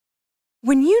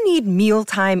When you need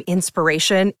mealtime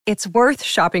inspiration, it's worth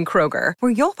shopping Kroger,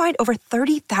 where you'll find over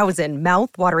 30,000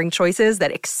 mouth-watering choices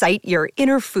that excite your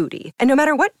inner foodie. And no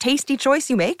matter what tasty choice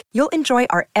you make, you'll enjoy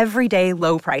our everyday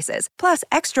low prices, plus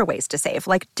extra ways to save,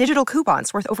 like digital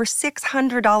coupons worth over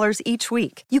 $600 each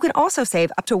week. You can also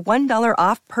save up to $1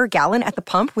 off per gallon at the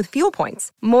pump with fuel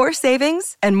points. More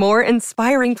savings and more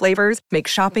inspiring flavors make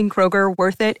shopping Kroger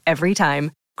worth it every time.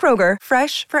 Kroger,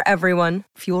 fresh for everyone.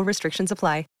 Fuel restrictions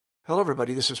apply. Hello,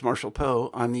 everybody. This is Marshall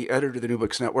Poe. I'm the editor of the New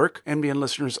Books Network. NBN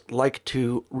listeners like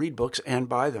to read books and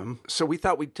buy them. So we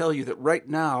thought we'd tell you that right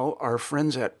now, our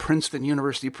friends at Princeton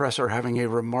University Press are having a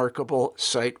remarkable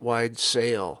site-wide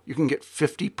sale. You can get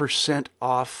 50%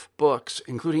 off books,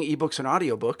 including ebooks and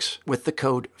audiobooks, with the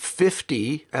code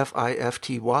 50,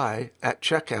 F-I-F-T-Y, at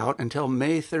checkout until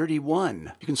May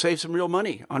 31. You can save some real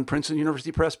money on Princeton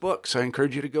University Press books. I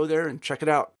encourage you to go there and check it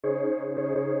out.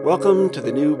 Welcome to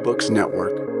the New Books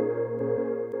Network.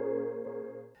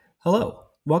 Hello,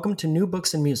 welcome to New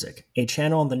Books and Music, a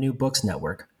channel on the New Books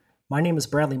Network. My name is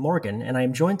Bradley Morgan, and I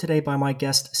am joined today by my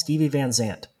guest, Stevie Van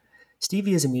Zandt.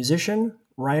 Stevie is a musician,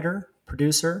 writer,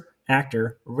 producer,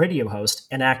 actor, radio host,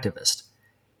 and activist.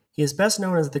 He is best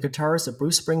known as the guitarist of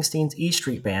Bruce Springsteen's E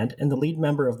Street Band and the lead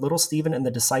member of Little Steven and the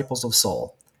Disciples of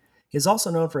Soul. He is also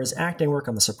known for his acting work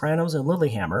on The Sopranos and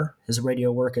Lilyhammer, his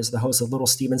radio work as the host of Little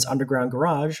Steven's Underground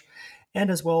Garage, and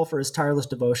as well for his tireless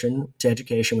devotion to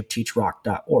education with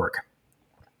teachrock.org.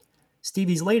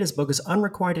 Stevie's latest book is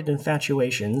Unrequited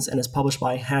Infatuations and is published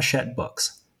by Hachette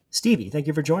Books. Stevie, thank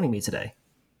you for joining me today.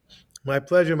 My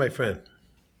pleasure, my friend.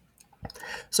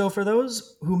 So for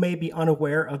those who may be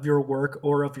unaware of your work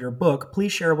or of your book,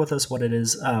 please share with us what it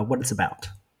is, what it's about.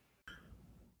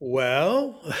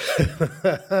 Well,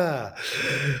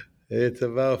 it's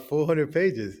about 400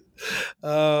 pages.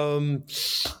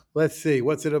 Let's see,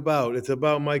 what's it about? It's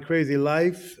about my crazy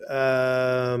life.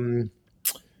 And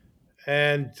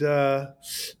the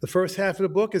first half of the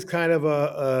book is kind of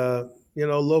a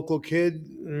local kid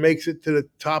makes it to the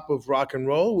top of rock and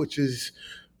roll, which is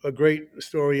a great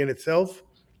story in itself.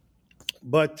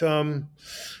 But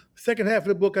second half of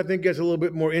the book, I think, gets a little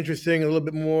bit more interesting, a little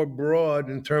bit more broad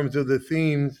in terms of the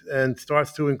themes, and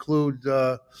starts to include,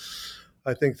 I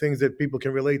think, things that people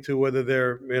can relate to, whether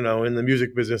they're, in the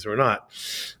music business or not.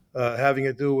 Having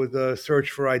to do with a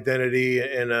search for identity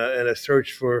and a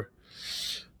search for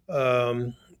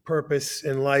purpose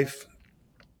in life.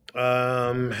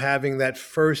 Having that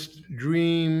first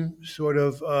dream sort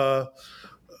of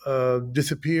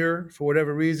disappear for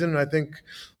whatever reason. I think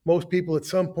most people at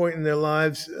some point in their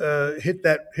lives hit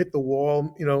the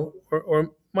wall,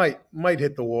 or might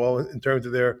hit the wall in terms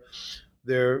of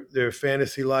their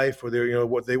fantasy life or their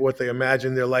what they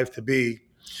imagine their life to be.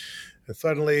 And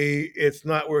suddenly it's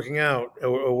not working out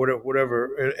or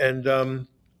whatever.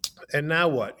 And now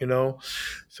what,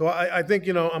 So I think,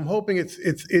 I'm hoping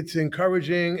it's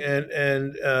encouraging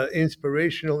and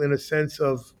inspirational in a sense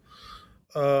of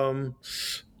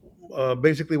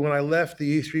basically when I left the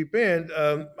E Street Band,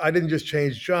 I didn't just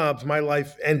change jobs, my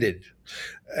life ended.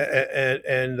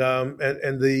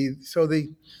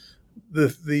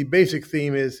 The basic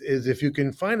theme is if you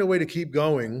can find a way to keep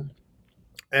going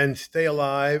and stay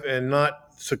alive and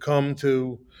not succumb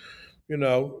to,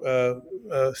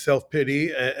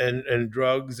 self-pity and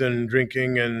drugs and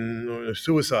drinking and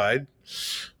suicide,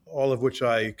 all of which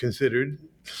I considered,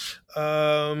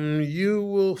 you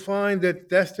will find that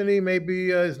destiny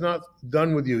maybe is not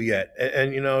done with you yet.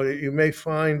 And you may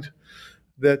find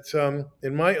that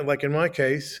in my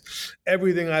case,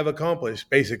 everything I've accomplished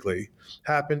basically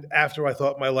happened after I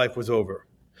thought my life was over.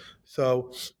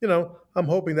 So, I'm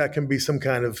hoping that can be some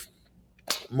kind of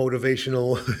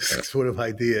motivational sort of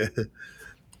idea.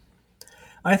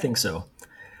 I think so.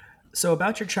 So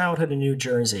about your childhood in New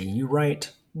Jersey, you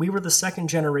write, "We were the second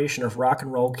generation of rock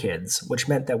and roll kids, which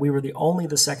meant that we were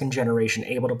the second generation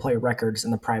able to play records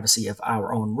in the privacy of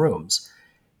our own rooms."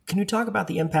 Can you talk about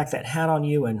the impact that had on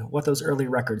you and what those early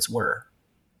records were?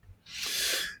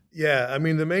 Yeah, I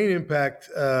mean, the main impact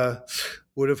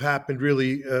would have happened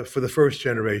really for the first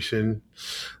generation,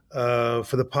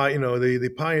 for the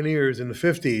pioneers in the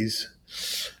 50s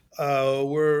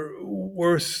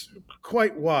were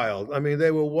quite wild. I mean,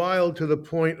 they were wild to the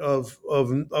point of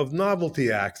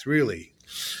novelty acts, really,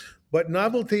 but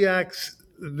novelty acts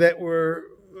that were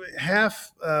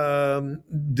half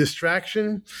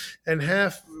distraction and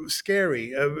half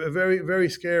scary, very, very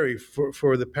scary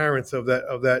for the parents of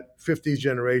that 50s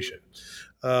generation.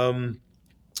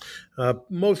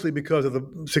 Mostly because of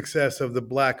the success of the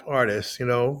black artists.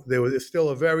 There was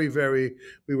still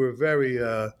we were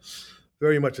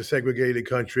very much a segregated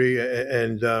country,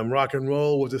 and rock and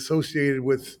roll was associated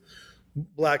with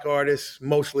black artists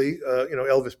mostly.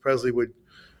 Elvis Presley would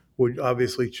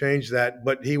obviously change that,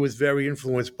 but he was very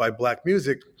influenced by black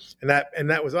music, and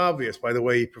that was obvious by the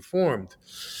way he performed.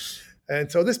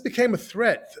 And so this became a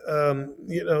threat, to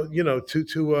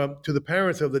the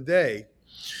parents of the day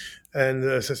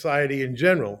and society in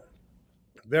general.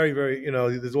 Very, very,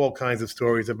 there's all kinds of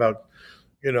stories about,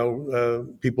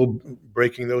 people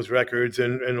breaking those records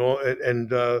and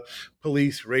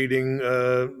police raiding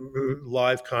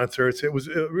live concerts. It was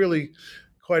really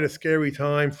quite a scary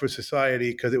time for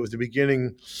society because it was the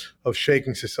beginning of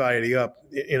shaking society up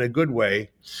in a good way,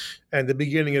 and the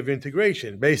beginning of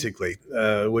integration, basically,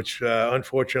 which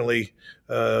unfortunately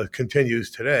continues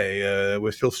today.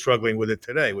 We're still struggling with it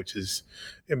today, which is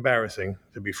embarrassing,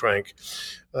 to be frank.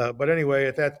 But anyway,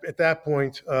 at that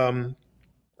point,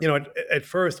 at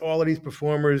first, all of these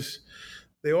performers,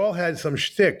 they all had some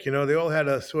shtick. They all had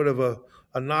a sort of a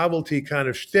novelty kind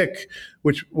of shtick,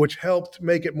 which helped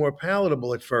make it more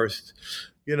palatable at first.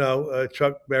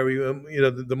 Chuck Berry,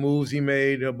 the moves he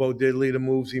made, Bo Diddley, the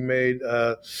moves he made,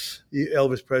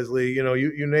 Elvis Presley,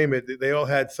 you name it. They all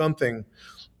had something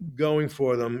going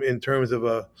for them in terms of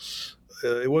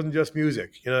it wasn't just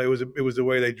music. It was the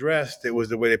way they dressed, it was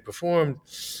the way they performed,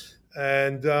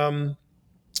 and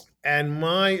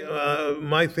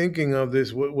my thinking of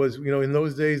this was, in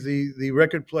those days, the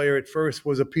record player at first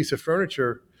was a piece of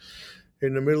furniture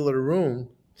in the middle of the room,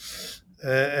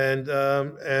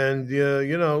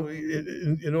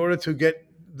 in order to get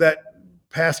that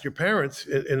past your parents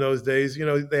in those days,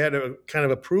 they had to kind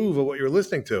of approve of what you were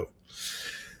listening to.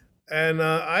 And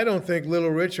I don't think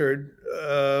Little Richard,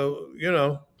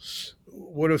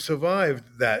 would have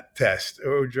survived that test,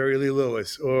 or Jerry Lee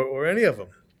Lewis, or any of them.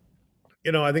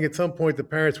 I think at some point the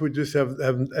parents would just have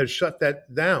shut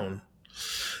that down.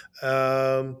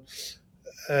 And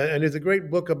there's a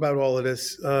great book about all of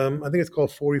this. I think it's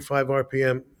called 45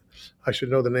 RPM. I should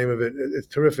know the name of it. It's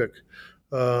terrific.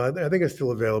 I think it's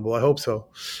still available. I hope so.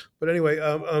 But anyway,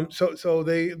 so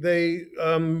they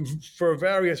for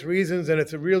various reasons, and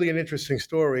it's really an interesting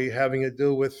story having to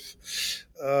do with.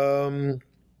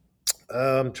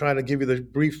 I'm trying to give you the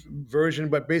brief version,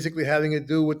 but basically having to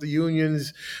do with the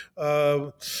unions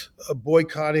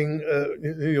boycotting,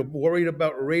 worried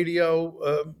about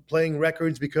radio playing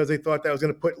records because they thought that was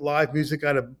going to put live music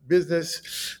out of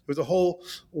business. There was a whole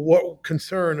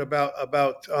concern about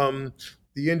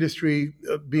the industry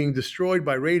being destroyed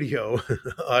by radio,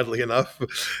 oddly enough,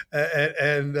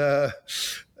 and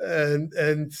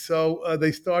so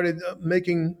they started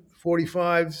making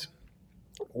 45s.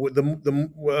 With the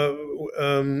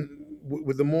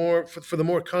more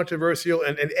controversial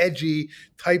and edgy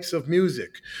types of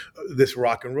music, this new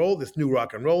rock and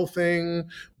roll thing,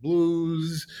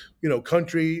 blues,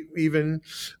 country, even,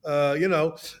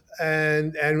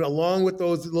 and along with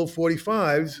those little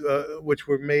 45s, which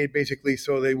were made basically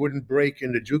so they wouldn't break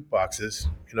into jukeboxes,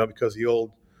 because the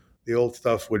old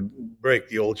stuff would break,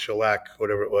 the old shellac,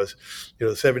 whatever it was,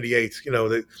 78s,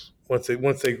 Once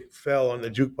they fell on the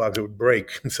jukebox, it would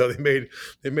break. And so they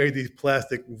made these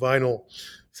plastic vinyl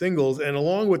singles, and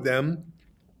along with them,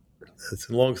 it's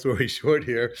a long story short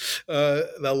here.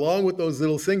 Along with those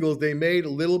little singles, they made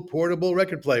little portable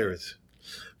record players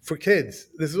for kids.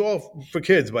 This is all for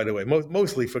kids, by the way,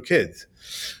 mostly for kids.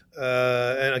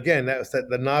 And again,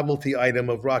 the novelty item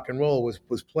of rock and roll was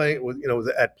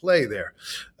at play there.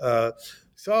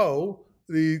 So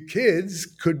the kids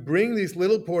could bring these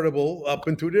little portable up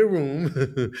into their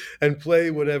room and play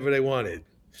whatever they wanted.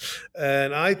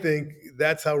 And I think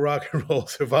that's how rock and roll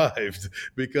survived,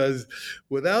 because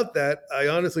without that, I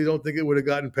honestly don't think it would have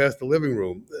gotten past the living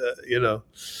room,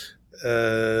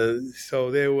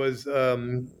 So there was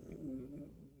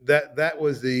that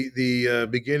was the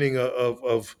beginning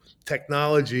of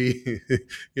technology,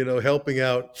 helping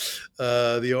out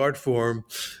the art form.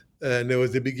 And there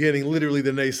was the beginning, literally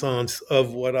the naissance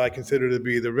of what I consider to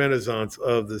be the renaissance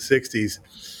of the 60s.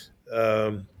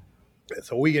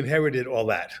 So we inherited all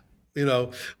that.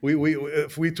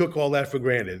 We took all that for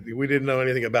granted. We didn't know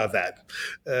anything about that.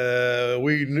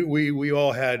 We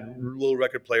all had little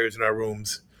record players in our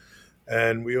rooms,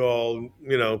 and we all,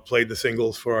 played the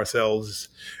singles for ourselves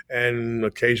and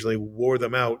occasionally wore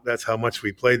them out. That's how much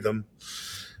we played them.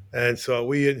 And so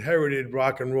we inherited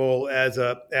rock and roll as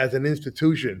an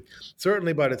institution.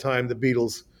 Certainly by the time the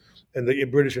Beatles and the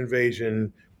British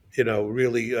invasion,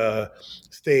 really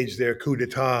staged their coup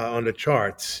d'etat on the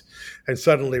charts. And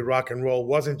suddenly rock and roll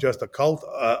wasn't just a cult,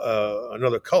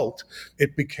 another cult.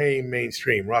 It became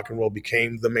mainstream. Rock and roll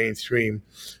became the mainstream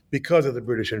because of the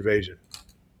British invasion.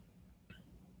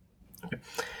 Okay.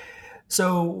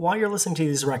 So while you're listening to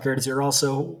these records, you're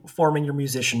also forming your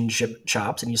musicianship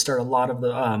chops, and you start a lot of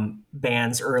the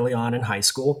bands early on in high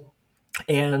school.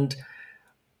 And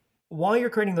while you're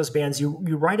creating those bands,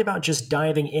 you write about just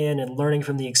diving in and learning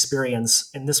from the experience,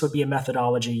 and this would be a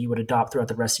methodology you would adopt throughout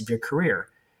the rest of your career.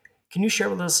 Can you share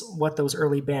with us what those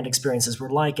early band experiences were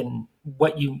like and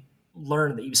what you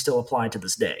learned that you still apply to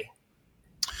this day?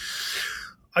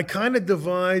 I kind of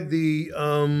divide the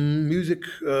music,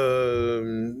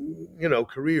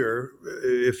 career,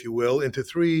 if you will, into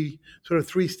three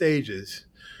stages.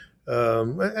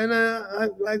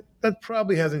 That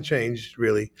probably hasn't changed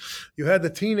really. You had the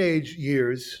teenage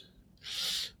years,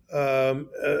 and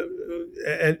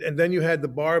then you had the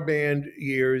bar band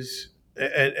years,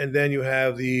 and then you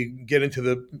have the get into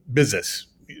the business.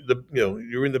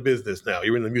 You're in the business now.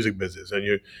 You're in the music business, and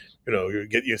you're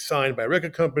signed by a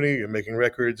record company. You're making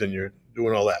records, and you're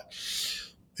doing all that.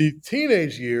 The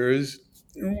teenage years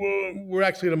were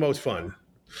actually the most fun.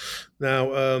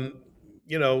 Now,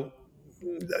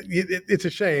 it's a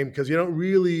shame because you don't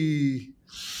really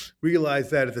realize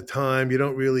that at the time. You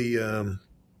don't really, you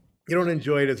don't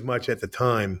enjoy it as much at the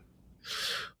time.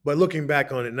 But looking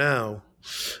back on it now,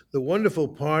 the wonderful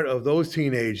part of those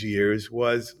teenage years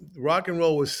was rock and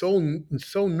roll was so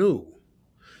new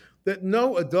that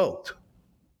no adult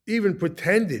even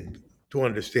pretended to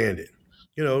understand it.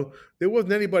 There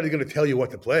wasn't anybody going to tell you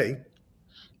what to play.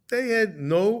 They had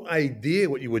no idea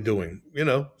what you were doing,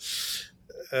 and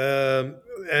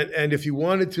if you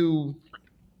wanted to,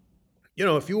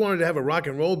 if you wanted to have a rock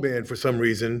and roll band for some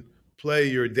reason, play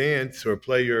your dance or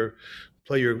play your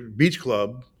beach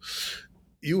club,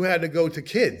 you had to go to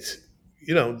kids.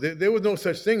 There was no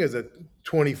such thing as a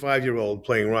 25-year-old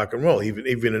playing rock and roll,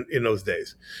 even in those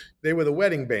days. They were the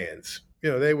wedding bands.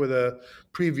 They were the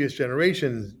previous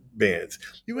generation bands.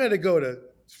 You had to go to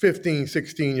 15,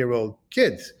 16-year-old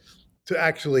kids to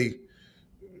actually,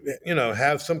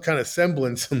 have some kind of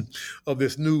semblance of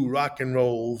this new rock and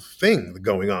roll thing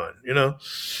going on,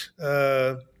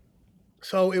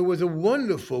 So it was a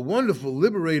wonderful, wonderful,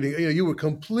 liberating, you were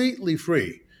completely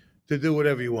free to do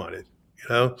whatever you wanted,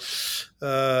 Again,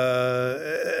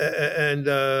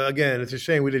 it's a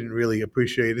shame we didn't really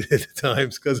appreciate it at the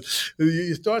times because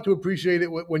you start to appreciate it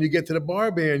when you get to the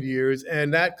bar band years,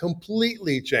 and that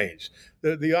completely changed.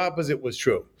 The opposite was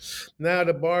true. Now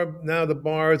the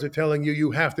bars are telling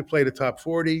you have to play the top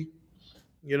 40,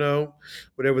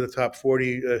 whatever the top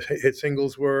 40 hit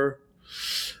singles were.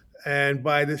 And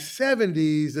by the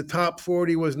 70s, the top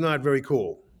 40 was not very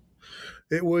cool.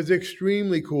 It was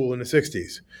extremely cool in the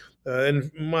 60s.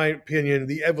 In my opinion,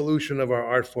 the evolution of our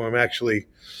art form actually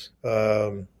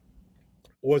was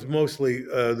mostly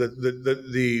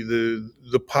the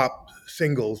pop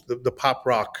singles, the pop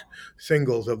rock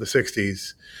singles of the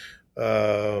 60s,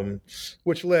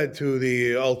 which led to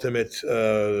the ultimate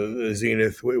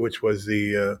zenith, which was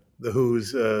the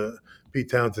Who's Pete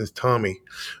Townshend's Tommy.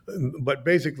 But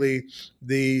basically,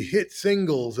 the hit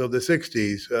singles of the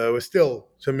 60s was still,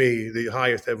 to me, the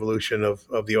highest evolution of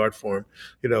the art form.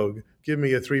 Give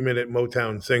me a 3-minute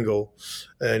Motown single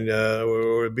and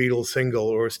or a Beatles single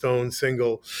or a Stones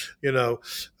single. So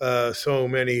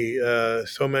many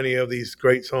of these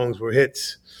great songs were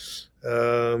hits.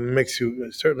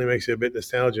 Certainly makes you a bit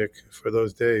nostalgic for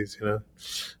those days,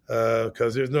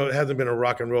 because it hasn't been a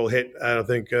rock and roll hit, I don't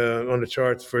think, on the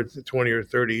charts for 20 or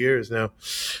 30 years now.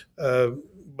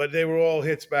 But they were all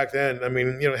hits back then. I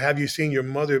mean, Have You Seen Your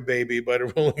Mother, Baby by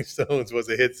the Rolling Stones was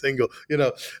a hit single.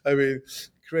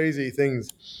 Crazy things.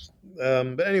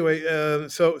 But anyway,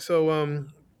 so the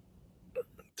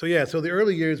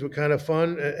early years were kind of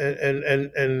fun,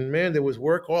 and man, there was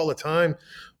work all the time.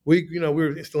 We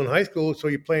were still in high school, so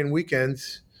you're playing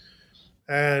weekends,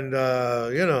 and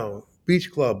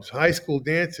beach clubs, high school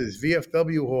dances,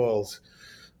 VFW halls.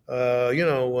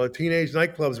 Teenage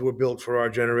nightclubs were built for our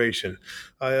generation.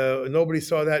 Nobody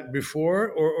saw that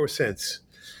before or since.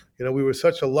 We were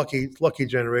such a lucky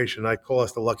generation. I call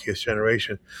us the luckiest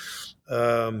generation.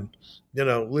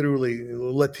 Literally,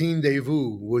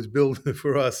 Latine-Devu was built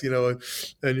for us,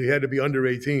 and you had to be under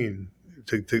 18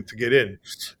 to get in,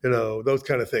 those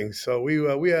kind of things. So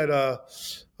we had a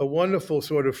wonderful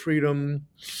sort of freedom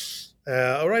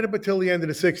right up until the end of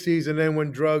the 60s. And then when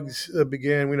drugs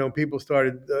began, people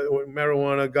started, when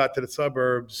marijuana got to the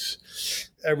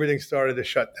suburbs, everything started to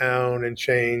shut down and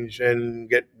change and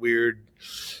get weird.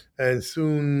 And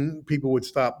soon people would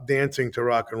stop dancing to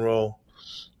rock and roll,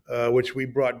 which we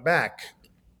brought back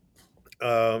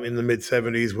in the mid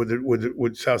 '70s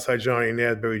with Southside Johnny and the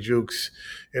Asbury Jukes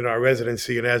in our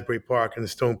residency in Asbury Park and the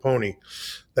Stone Pony.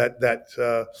 That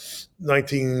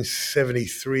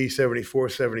 1973, 74,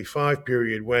 75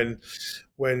 period when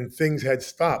things had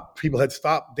stopped. People had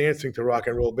stopped dancing to rock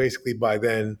and roll basically by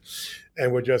then,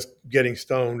 and were just getting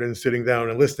stoned and sitting down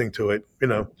and listening to it. You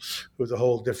know, it was a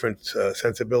whole different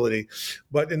sensibility.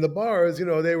 But in the bars, you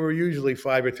know, they were usually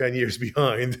 5 or 10 years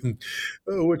behind,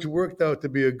 which worked out to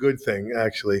be a good thing,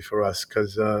 actually, for us,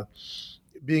 because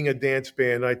being a dance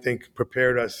band, I think,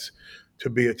 prepared us to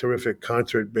be a terrific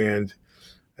concert band.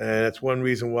 And that's one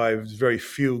reason why there's very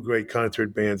few great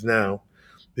concert bands now,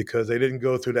 because they didn't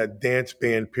go through that dance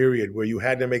band period where you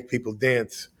had to make people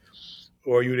dance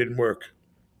or you didn't work.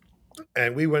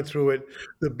 And we went through it.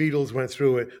 The Beatles went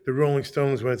through it. The Rolling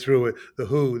Stones went through it. The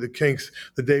Who, the Kinks,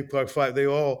 the Dave Clark Five. They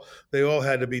all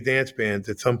had to be dance bands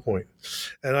at some point.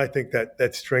 And I think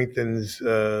that strengthens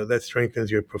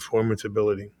your performance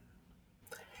ability.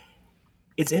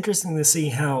 It's interesting to see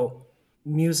how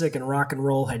music and rock and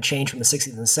roll had changed from the 60s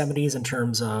and the 70s in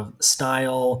terms of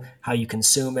style, how you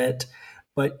consume it.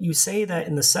 But you say that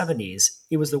in the 70s,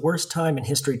 it was the worst time in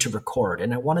history to record.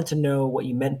 And I wanted to know what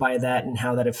you meant by that and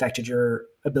how that affected your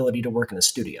ability to work in the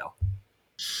studio.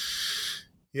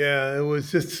 Yeah, it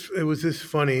was just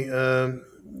funny. An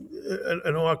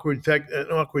awkward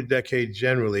decade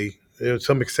generally. There were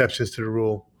some exceptions to the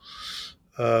rule.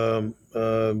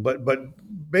 But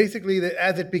basically,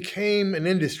 as it became an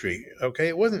industry, okay,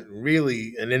 it wasn't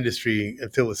really an industry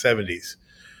until the 70s.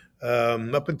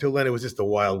 Up until then, it was just the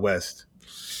Wild West.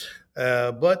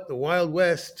 But the Wild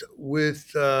West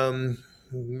with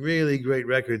really great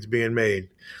records being made,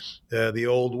 the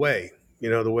old way, you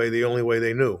know, the only way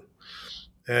they knew.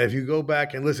 And if you go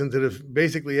back and listen to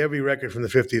basically every record from the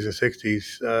 50s and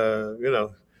 60s, you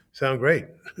know, sound great,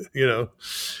 you know.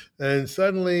 And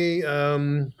suddenly,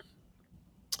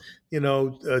 you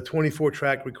know,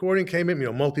 24-track recording came in,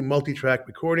 you know, multi-track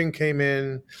recording came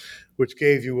in, which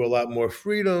gave you a lot more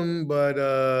freedom, but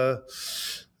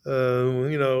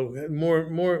you know,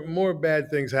 more bad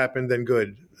things happened than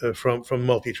good from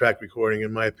multi-track recording,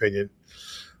 in my opinion.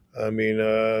 I mean,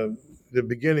 the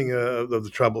beginning of the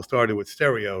trouble started with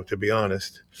stereo, to be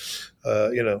honest.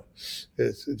 You know,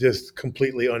 it's just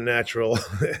completely unnatural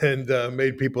and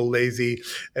made people lazy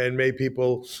and made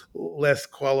people less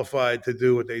qualified to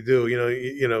do what they do. You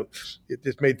know, it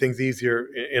just made things easier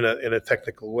in a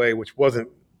technical way, which wasn't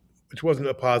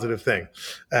a positive thing,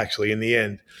 actually, in the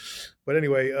end. But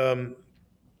anyway,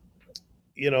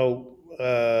 you know,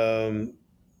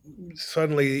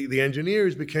 suddenly the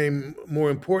engineers became more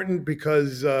important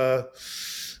because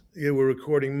you were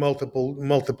recording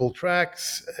multiple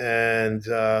tracks, and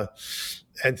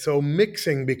so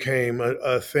mixing became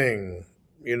a thing.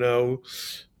 You know,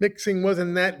 mixing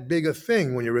wasn't that big a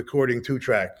thing when you're recording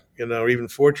 2-track, you know, or even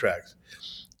 4 tracks.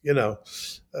 You know,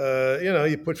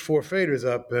 you put 4 faders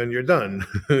up and you're done.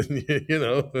 You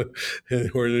know,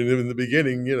 or in the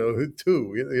beginning, you know,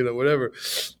 2, you know, whatever.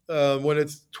 When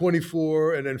it's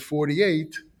 24 and then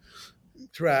 48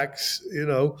 tracks, you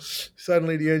know,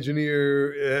 suddenly the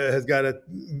engineer has got to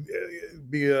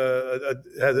be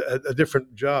has a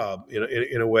different job, you know,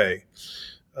 in a way.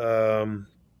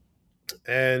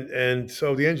 And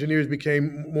so the engineers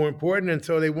became more important, and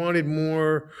so they wanted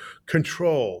more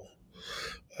control.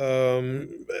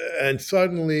 And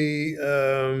suddenly,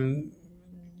 you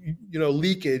know,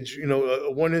 leakage, you know,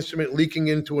 one instrument leaking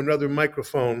into another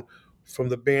microphone from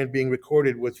the band being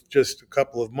recorded with just a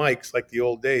couple of mics like the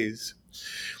old days.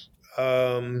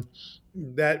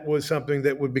 That was something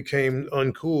that became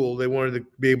uncool. They wanted to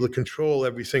be able to control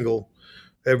every single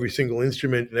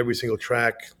instrument and every single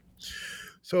track.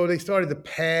 So they started to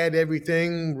pad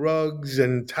everything, rugs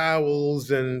and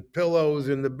towels and pillows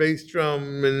in the bass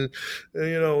drum, and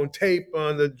you know, tape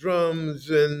on the drums,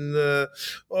 and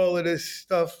all of this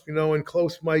stuff, you know, and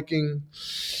close miking.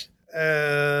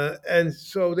 And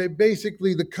so they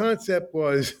basically, the concept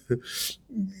was,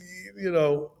 you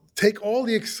know, take all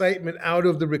the excitement out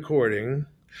of the recording,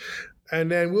 and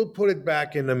then we'll put it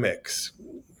back in the mix.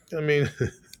 I mean,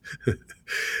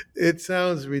 it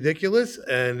sounds ridiculous,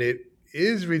 and it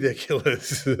is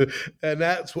ridiculous. And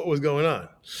that's what was going on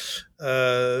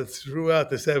throughout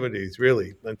the 70s,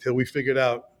 really, until we figured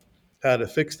out how to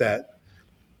fix that,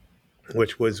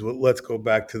 which was, let's go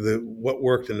back to what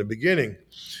worked in the beginning,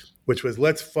 which was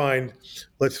let's find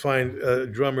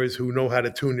drummers who know how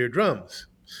to tune their drums.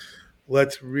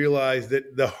 Let's realize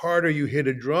that the harder you hit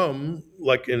a drum,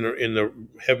 like in the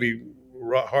heavy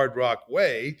hard rock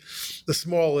way, the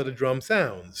smaller the drum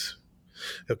sounds.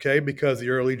 Okay, because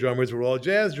the early drummers were all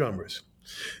jazz drummers.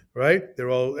 right? They're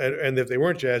all, and if they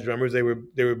weren't jazz drummers, they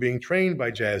were being trained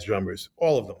by jazz drummers,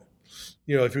 all of them.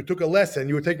 If you took a lesson,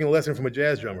 you were taking a lesson from a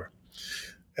jazz drummer,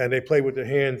 and they played with their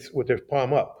hands, with their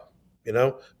palm up,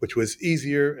 which was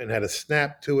easier and had a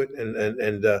snap to it,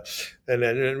 and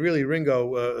then really Ringo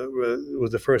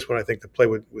was the first one, I think, to play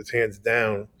with hands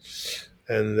down,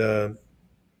 and.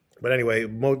 But anyway,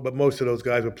 most of those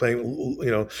guys were playing,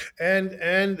 and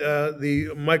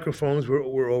the microphones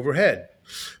were overhead.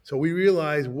 So we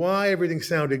realized why everything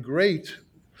sounded great,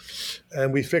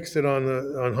 and we fixed it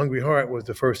on Hungry Heart. Was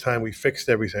the first time we fixed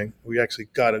everything. We actually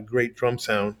got a great drum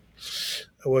sound.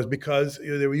 It was because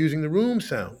they were using the room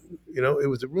sound. It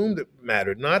was the room that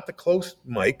mattered, not the close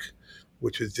mic,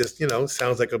 which is just,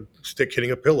 sounds like a stick hitting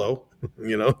a pillow,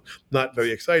 not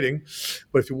very exciting.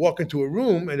 But if you walk into a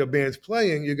room and a band's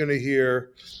playing, you're going to hear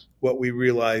what we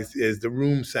realized is the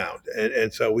room sound.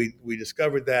 And so we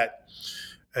discovered that,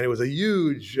 and it was a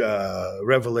huge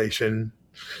revelation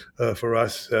for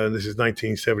us. This is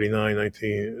 1979,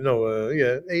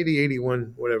 80,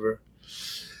 81, whatever.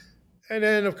 And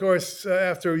then, of course,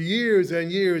 after years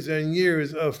and years and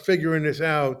years of figuring this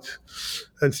out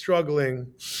and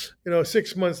struggling,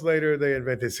 6 months later, they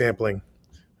invented sampling.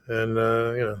 And,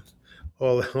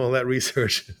 all that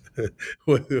research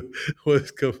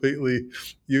was completely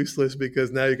useless,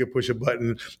 because now you can push a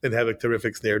button and have a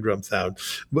terrific snare drum sound.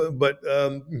 But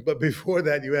before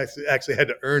that, you actually had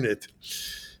to earn it.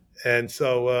 And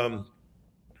so...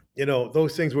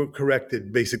 those things were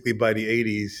corrected basically by the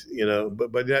 80s,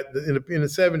 but in the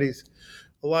 70s,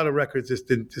 a lot of records just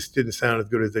didn't sound as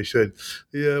good as they should.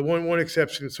 Yeah, one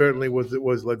exception certainly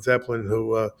was Led Zeppelin,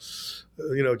 who,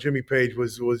 Jimmy Page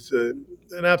was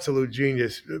an absolute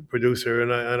genius producer,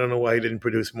 and I don't know why he didn't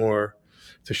produce more.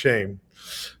 It's a shame,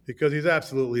 because he's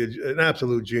absolutely an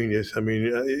absolute genius. I mean,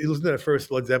 you listen to that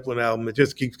first Led Zeppelin album; it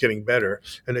just keeps getting better,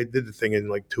 and they did the thing in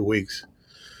like 2 weeks.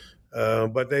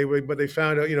 But they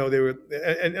found out, they were,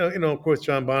 and of course,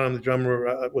 John Bonham, the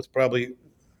drummer, was probably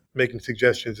making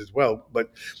suggestions as well. But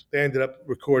they ended up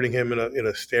recording him in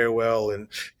a stairwell, and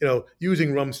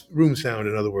using room sound,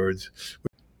 in other words.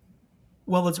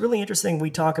 Well, it's really interesting we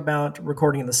talk about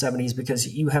recording in the 70s,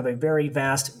 because you have a very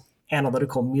vast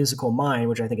analytical musical mind,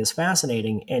 which I think is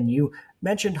fascinating. And you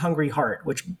mentioned Hungry Heart,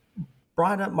 which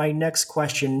brought up my next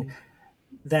question,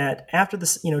 that after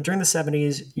this, during the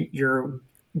 70s, you're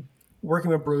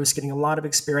working with Bruce, getting a lot of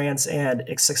experience and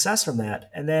success from that.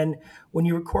 And then when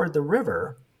you record The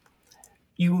River,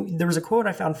 there was a quote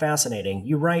I found fascinating.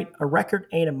 You write, "A record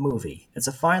ain't a movie. It's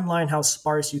a fine line how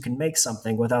sparse you can make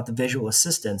something without the visual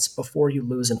assistance before you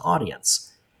lose an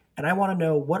audience." And I want to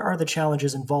know, what are the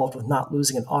challenges involved with not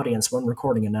losing an audience when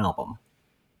recording an album?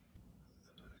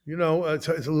 It's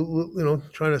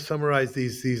trying to summarize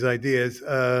these ideas.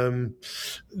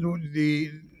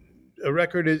 A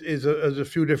record is a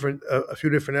few different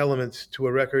elements to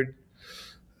a record.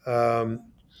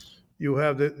 You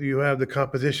have the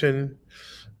composition,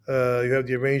 you have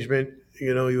the arrangement,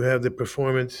 you have the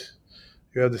performance,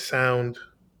 you have the sound,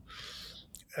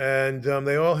 and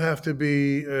they all have to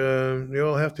be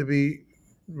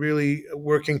really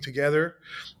working together.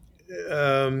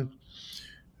 The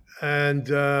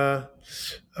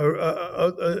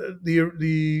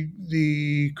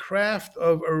craft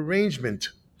of arrangement,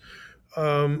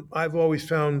 I've always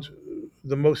found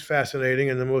the most fascinating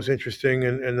and the most interesting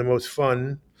and the most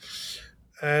fun,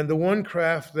 and the one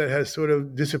craft that has sort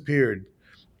of disappeared.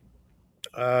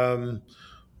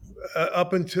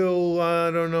 Up until,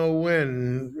 I don't know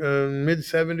when,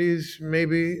 mid-70s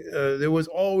maybe, there was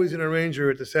always an arranger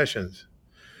at the sessions.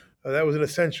 That was an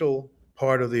essential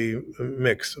part of the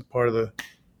mix, part of the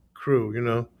crew,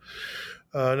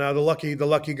 Now the lucky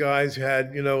guys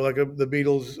had, the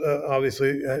Beatles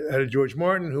obviously had a George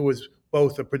Martin, who was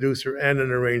both a producer and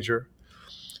an arranger,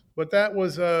 but that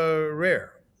was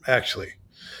rare, actually.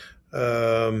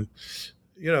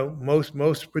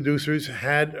 Most producers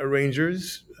had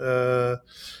arrangers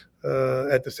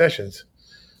at the sessions,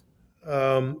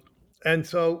 and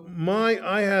so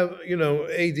I have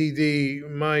ADD.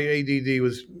 My ADD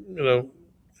was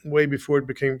way before it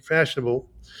became fashionable,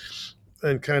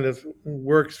 and kind of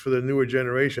works for the newer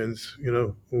generations,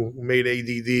 who made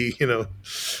ADD,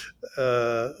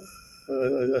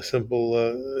 a simple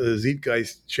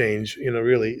Zeitgeist change.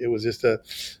 Really, it was just so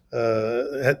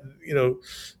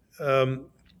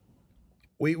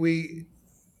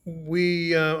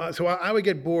I would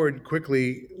get bored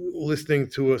quickly listening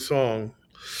to a song,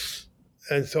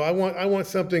 and so I want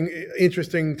something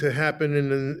interesting to happen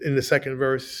in the second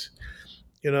verse.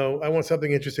 I want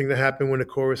something interesting to happen when the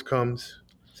chorus comes.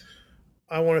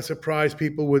 I want to surprise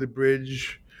people with a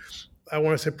bridge. I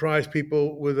want to surprise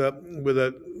people with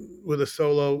a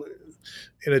solo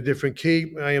in a different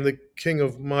key. I am the king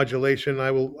of modulation.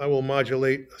 I will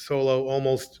modulate a solo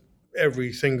almost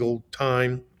every single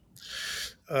time,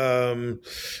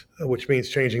 which means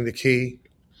changing the key.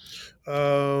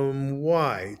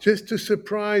 Why? Just to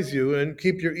surprise you and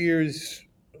keep your ears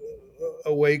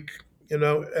awake,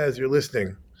 as you're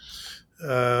listening.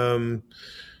 So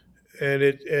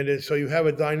you have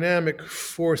a dynamic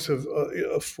force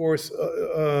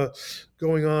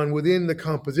going on within the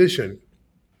composition.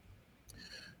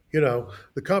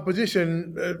 The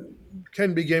composition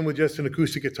can begin with just an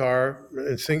acoustic guitar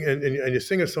and sing, and you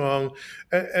sing a song,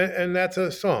 and that's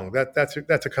a song.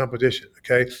 That's a composition,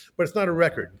 okay? But it's not a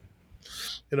record.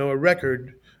 A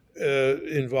record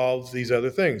involves these other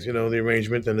things, the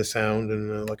arrangement and the sound,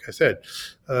 and like I said,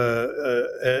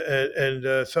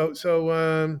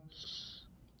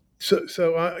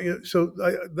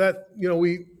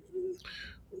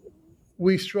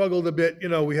 we struggled a bit.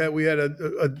 We had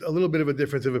a little bit of a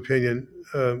difference of opinion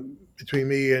between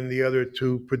me and the other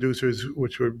two producers,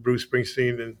 which were Bruce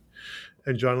Springsteen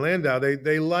and John Landau.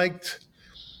 They liked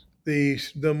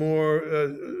the more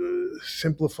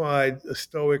simplified,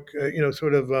 stoic,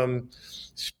 sort of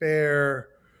spare,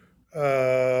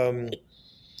 in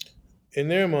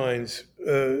their minds,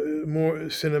 more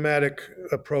cinematic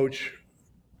approach.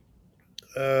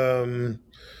 In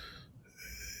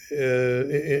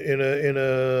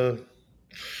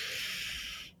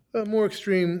a more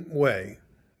extreme way,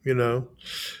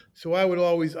 So I would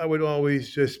always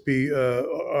just be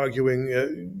arguing,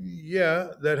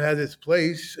 that has its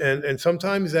place, and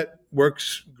sometimes that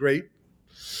works great,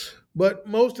 but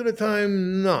most of the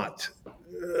time not.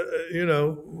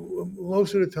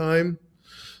 Most of the time,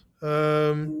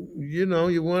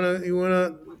 you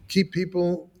wanna keep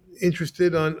people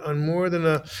interested on more than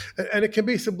and it can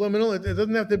be subliminal. It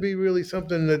doesn't have to be really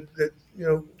something that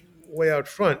way out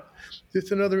front.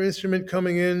 It's another instrument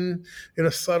coming in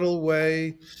a subtle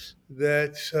way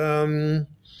that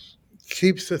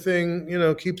keeps the thing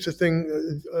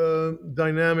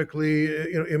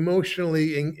dynamically,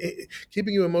 emotionally,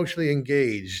 keeping you emotionally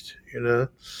engaged. No,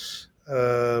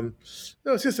 it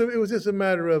was just a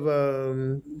matter of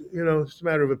it's a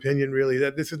matter of opinion, really.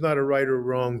 That this is not a right or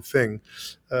wrong thing.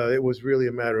 It was really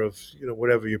a matter of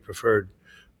whatever you preferred.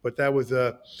 But that was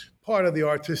part of the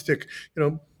artistic,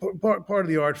 part of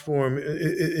the art form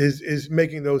is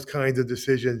making those kinds of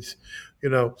decisions.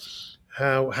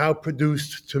 How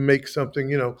produced to make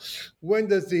something. When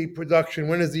does the production,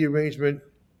 when does the arrangement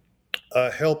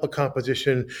help a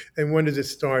composition, and when does it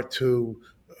start to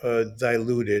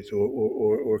dilute it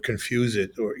or confuse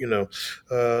it, or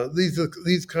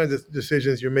these kinds of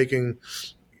decisions you're making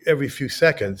every few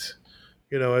seconds.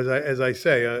 As I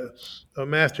say, a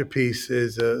masterpiece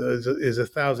is a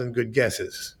thousand good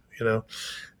guesses.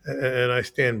 And I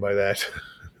stand by that.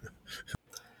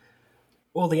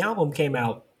 Well, the album came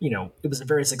out. It was a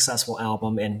very successful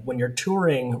album, and when you're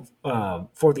touring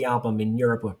for the album in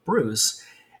Europe with Bruce,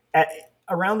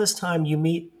 around this time you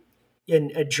meet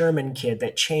a German kid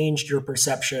that changed your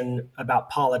perception about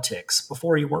politics.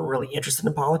 Before, you weren't really interested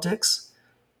in politics,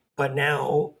 but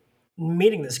now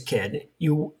meeting this kid,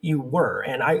 you were,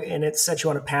 and it set you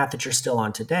on a path that you're still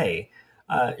on today.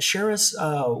 Share us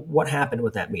what happened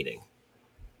with that meeting.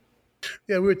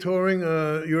 Yeah, we were touring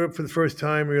Europe for the first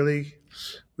time. Really,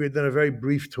 we had done a very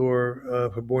brief tour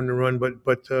for Born to Run,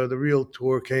 but the real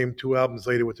tour came 2 albums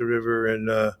later with The River, and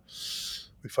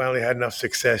we finally had enough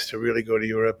success to really go to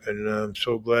Europe, and I'm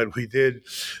so glad we did.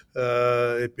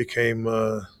 It became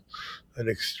an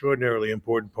extraordinarily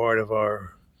important part of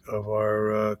our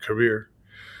career.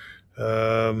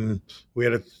 We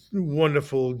had a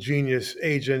wonderful genius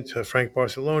agent, Frank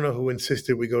Barcelona, who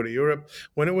insisted we go to Europe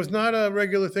when it was not a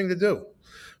regular thing to do.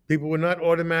 People were not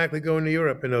automatically going to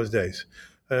Europe in those days.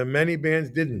 Many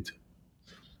bands didn't,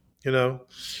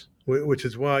 which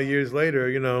is why years later,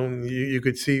 you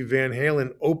could see Van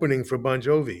Halen opening for Bon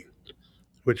Jovi,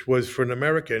 which was for an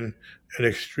American an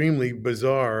extremely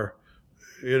bizarre,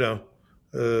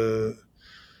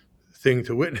 thing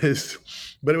to witness.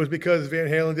 But it was because Van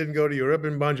Halen didn't go to Europe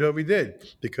and Bon Jovi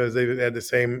did, because they had the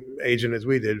same agent as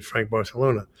we did, Frank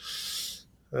Barcelona.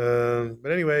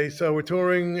 But anyway, so we're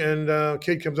touring, and a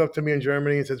kid comes up to me in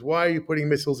Germany and says, "Why are you putting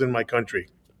missiles in my country?"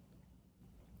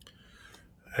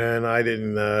 And I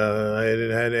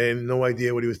had no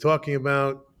idea what he was talking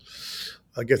about.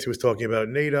 I guess he was talking about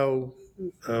NATO,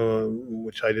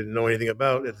 which I didn't know anything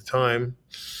about at the time.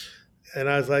 And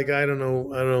I was like, I don't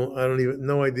know,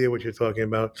 no idea what you're talking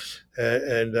about.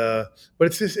 But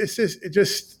it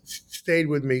just stayed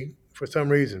with me for some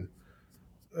reason.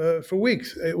 for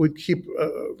weeks. It would keep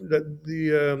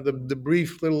the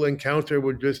brief little encounter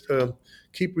would just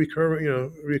keep recurring,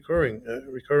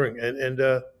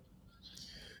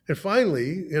 and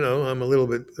finally, I'm a little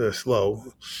bit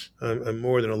slow. I'm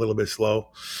more than a little bit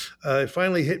slow. It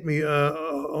finally hit me.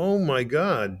 Oh my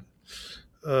God,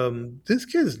 this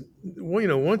kid's.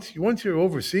 Well, once you're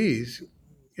overseas,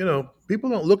 people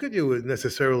don't look at you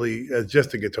necessarily as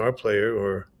just a guitar player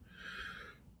or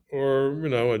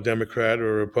a Democrat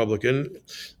or a Republican.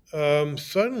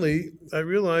 Suddenly, I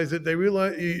realized that they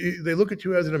look at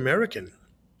you as an American.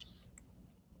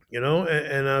 And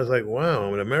I was like, wow,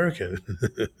 I'm an American.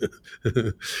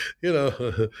 A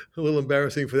little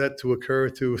embarrassing for that to occur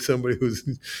to somebody who's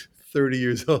 30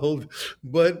 years old.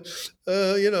 But,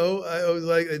 I was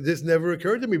like, this never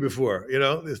occurred to me before.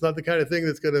 It's not the kind of thing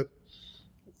that's going to,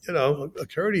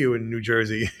 occur to you in New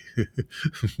Jersey.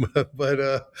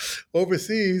 but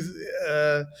overseas,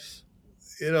 a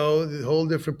whole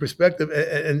different perspective.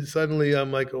 And suddenly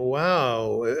I'm like,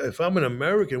 wow, if I'm an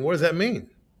American, what does that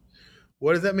mean?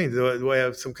 What does that mean? Do I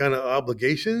have some kind of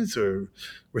obligations or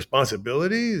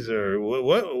responsibilities, or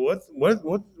what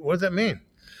does that mean?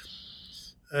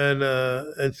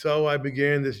 And so I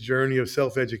began this journey of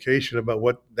self-education about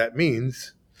what that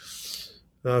means.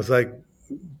 And I was like,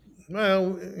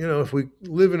 well, if we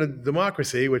live in a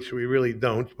democracy, which we really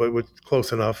don't, but we're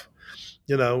close enough,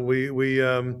 we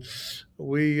are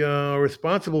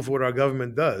responsible for what our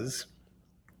government does.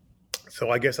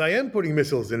 So I guess I am putting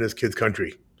missiles in this kid's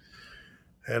country.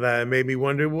 And it made me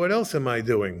wonder, what else am I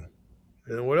doing?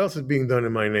 And what else is being done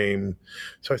in my name?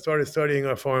 So I started studying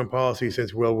our foreign policy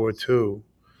since World War II,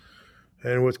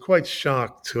 and was quite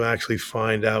shocked to actually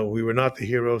find out we were not the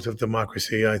heroes of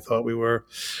democracy I thought we were.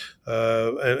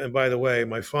 And by the way,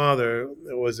 my father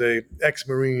was a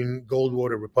ex-Marine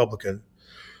Goldwater Republican.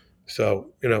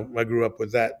 So, I grew up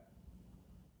with that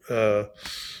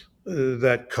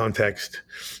context.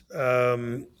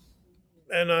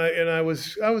 And I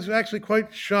was actually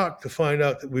quite shocked to find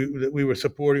out that we were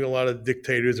supporting a lot of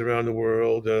dictators around the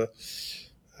world,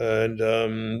 and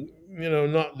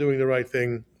not doing the right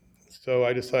thing. So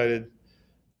I decided,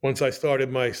 once I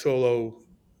started my solo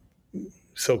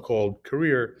so-called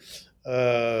career,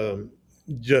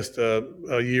 just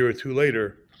a year or two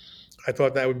later, I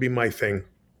thought that would be my thing.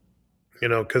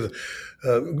 Because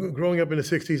growing up in the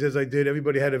 '60s, as I did,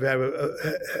 everybody had to have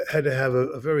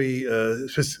a very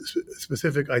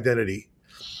specific identity,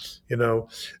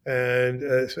 and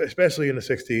especially in the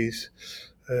 '60s,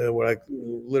 what I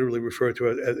literally refer to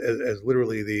as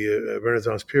literally the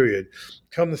Renaissance period.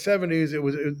 Come the '70s, it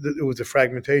was a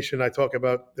fragmentation. I talk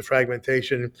about the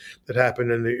fragmentation that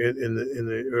happened in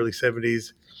the early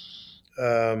 '70s.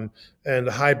 And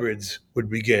the hybrids would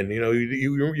begin.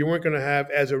 You weren't going to have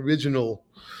as original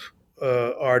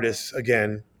artists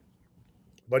again,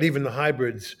 but even the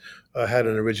hybrids had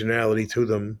an originality to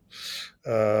them,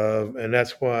 and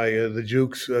that's why the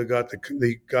Jukes we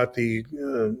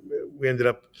ended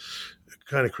up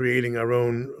kind of creating our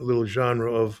own little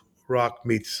genre of rock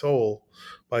meets soul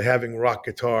by having rock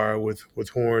guitar with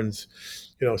horns.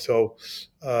 So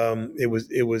it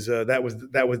was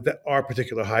our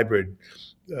particular hybrid.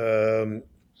 And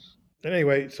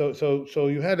anyway, so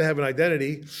you had to have an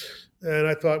identity, and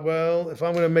I thought, well, if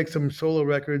I'm going to make some solo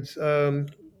records, I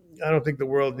don't think the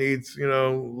world needs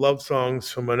love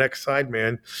songs from an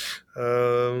ex-sideman.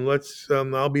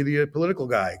 I'll be the political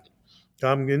guy.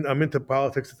 I'm into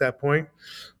politics at that point.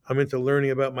 I'm into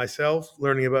learning about myself,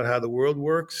 learning about how the world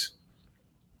works,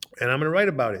 and I'm going to write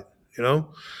about it.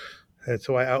 And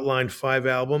so I outlined 5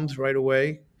 albums right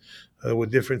away with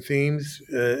different themes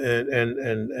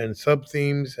and sub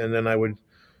themes, and then I would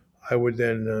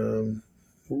then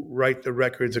write the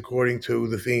records according to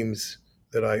the themes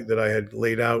that I had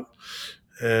laid out,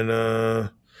 and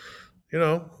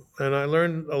and I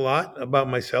learned a lot about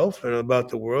myself and about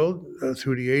the world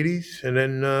through the '80s, and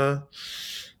then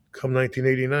come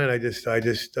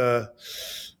 1989,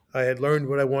 I had learned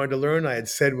what I wanted to learn. I had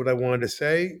said what I wanted to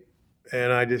say.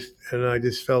 And I just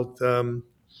felt, I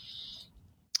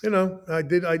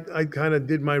kind of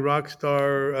did my rock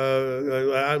star.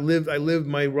 I lived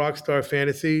my rock star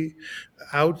fantasy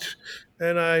out,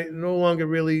 and I no longer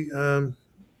really, I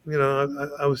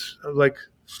was like,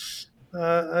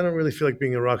 I don't really feel like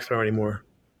being a rock star anymore.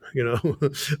 I'm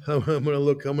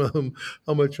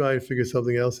gonna try and figure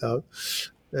something else out,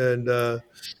 and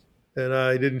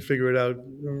I didn't figure it out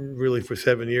really for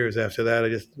 7 years after that. I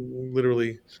just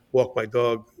literally walked my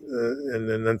dog, and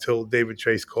then until David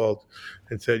Chase called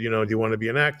and said, do you want to be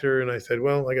an actor? And I said,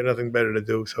 well, I got nothing better to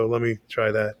do, so let me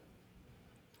try that.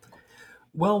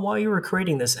 Well, while you were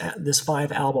creating this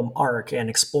 5 album arc and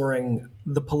exploring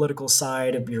the political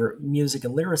side of your music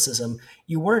and lyricism,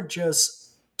 you weren't just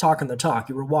talking the talk;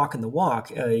 you were walking the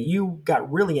walk. You got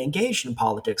really engaged in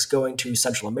politics, going to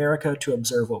Central America to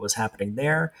observe what was happening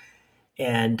there.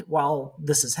 And while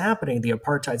this is happening, the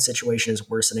apartheid situation is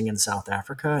worsening in South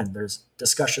Africa, and there's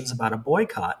discussions about a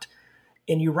boycott.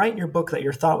 And you write in your book that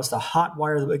your thought was to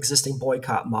hotwire the existing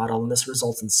boycott model, and this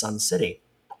results in Sun City.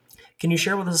 Can you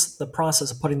share with us the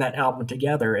process of putting that album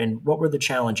together and what were the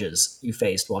challenges you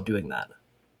faced while doing that?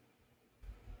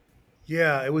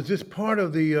 Yeah, it was just part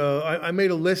of the. I made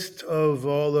a list of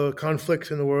all the conflicts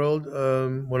in the world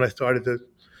when I started to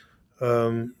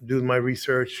do my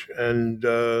research and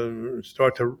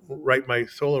start to write my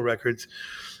solo records.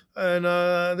 And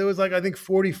there was like, I think,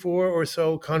 44 or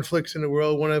so conflicts in the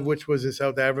world, one of which was in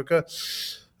South Africa.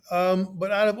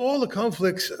 But out of all the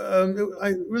conflicts,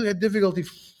 I really had difficulty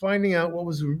finding out what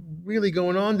was really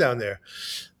going on down there.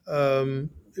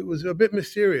 It was a bit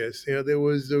mysterious. There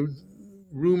was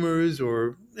rumors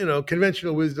or,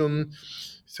 conventional wisdom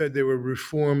said there were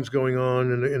reforms going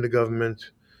on in the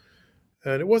government.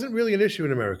 And it wasn't really an issue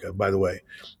in America, by the way.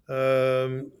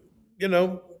 You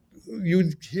know,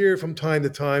 you'd hear from time to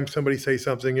time somebody say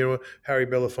something. Harry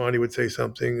Belafonte would say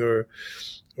something, or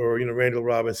Randall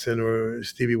Robinson or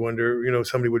Stevie Wonder.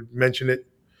 Somebody would mention it,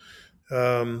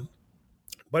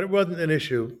 but it wasn't an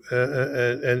issue,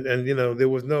 and there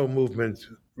was no movement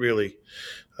really.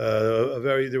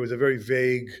 There was a very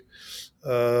vague,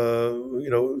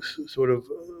 sort of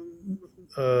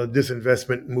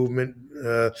disinvestment movement,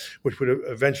 which would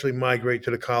eventually migrate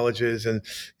to the colleges, and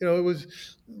it was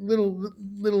little.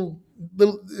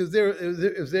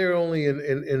 It was there only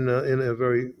in a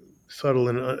very subtle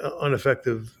and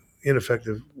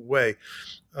ineffective way.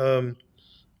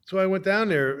 So I went down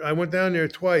there. I went down there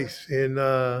twice in,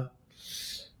 I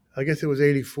guess it was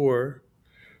 '84,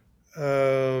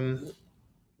 and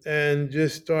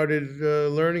just started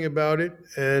learning about it.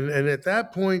 And at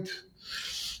that point,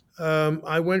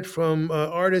 I went from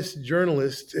artist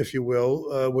journalist, if you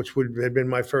will, which had been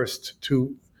my first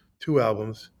two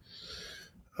albums.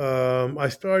 I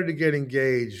started to get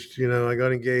engaged. I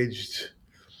got engaged.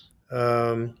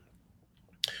 And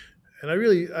I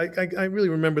really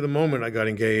remember the moment I got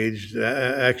engaged.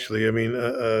 Actually, I mean,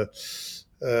 I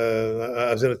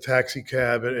was in a taxi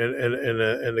cab, and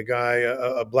a guy,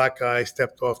 a black guy,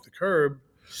 stepped off the curb,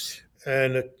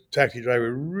 and the taxi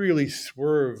driver really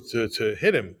swerved to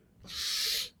hit him.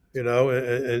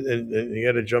 And he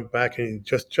had to jump back, and he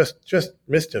just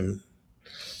missed him.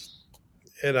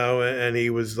 And he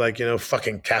was like,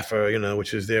 fucking kafir,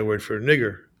 which is their word for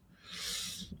nigger.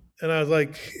 And I was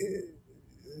like,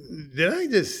 did I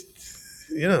just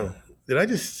see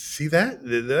that?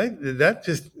 Did that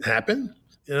just happen?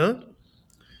 And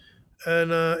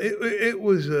it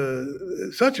was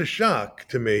such a shock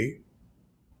to me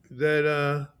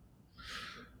that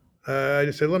I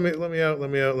just said, let me out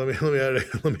of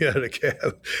the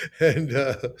cab,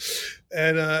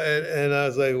 and I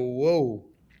was like, whoa.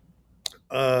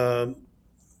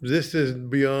 This is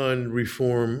beyond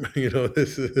reform.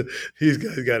 These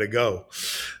guys got to go.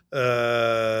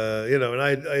 And I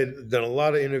had done a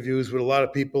lot of interviews with a lot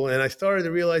of people, and I started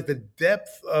to realize the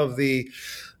depth of the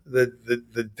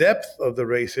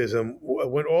racism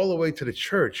went all the way to the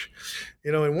church.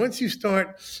 And once you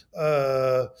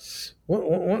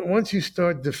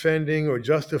start defending or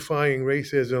justifying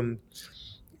racism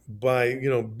by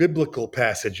biblical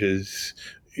passages,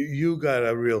 you got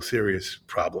a real serious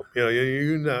problem.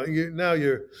 You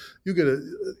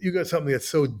got something that's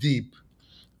so deep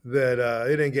that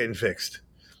it ain't getting fixed.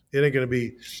 It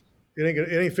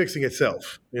ain't fixing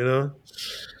itself.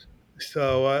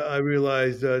 So I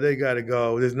realized they got to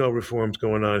go. There's no reforms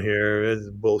going on here. It's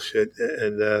bullshit.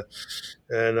 And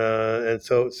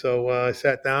so I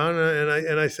sat down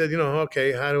and I said,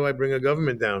 okay, how do I bring a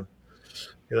government down?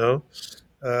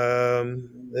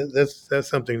 That's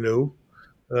something new.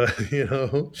 And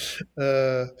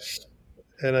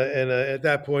at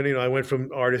that point, I went from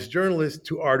artist journalist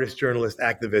to artist journalist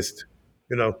activist,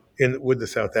 with the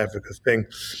South Africa thing.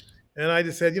 And I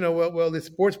just said, well, the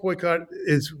sports boycott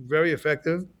is very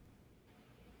effective.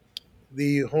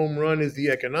 The home run is the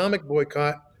economic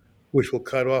boycott, which will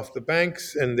cut off the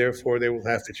banks, and therefore they will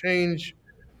have to change.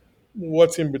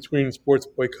 What's in between sports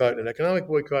boycott and economic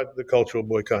boycott? The cultural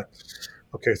boycott.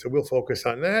 Okay, so we'll focus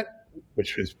on that,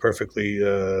 which is perfectly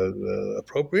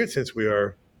appropriate since we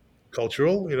are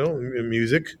cultural, in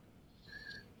music.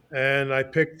 And I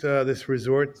picked this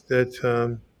resort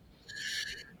that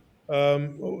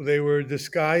they were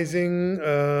disguising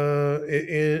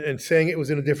and saying it was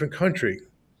in a different country.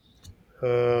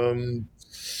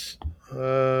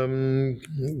 Um,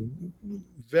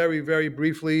 Very, very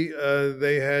briefly,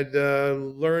 they had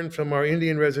learned from our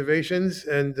Indian reservations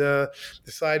and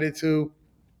decided to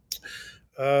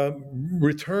uh,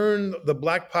 return the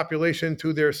black population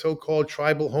to their so-called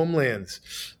tribal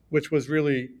homelands, which was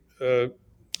really uh,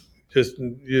 just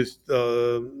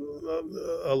a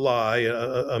lie,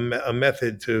 a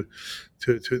method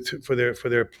for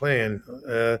their plan.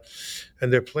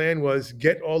 And their plan was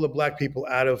get all the black people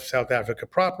out of South Africa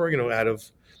proper, out of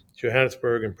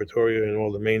Johannesburg and Pretoria and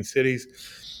all the main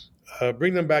cities.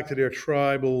 Bring them back to their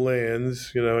tribal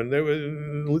lands,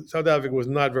 and South Africa was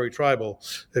not very tribal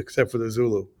except for the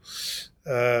Zulu.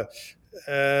 Uh,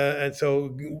 and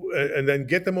then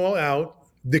get them all out,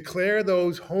 declare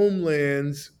those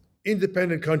homelands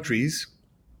independent countries,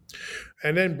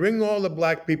 and then bring all the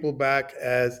black people back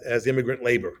as immigrant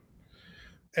labor,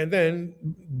 and then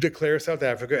declare South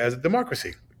Africa as a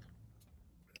democracy.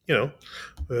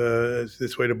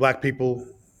 This way the black people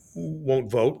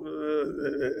won't vote,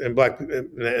 and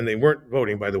they weren't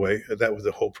voting, by the way. That was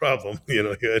the whole problem.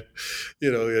 You had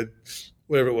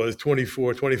whatever it was,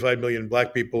 24, 25 million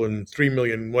black people and 3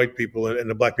 million white people, and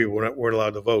the black people weren't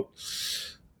allowed to vote.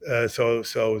 So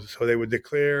they would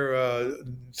declare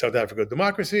South Africa a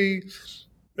democracy,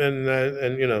 and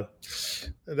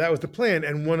that was the plan.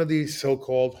 And one of these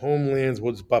so-called homelands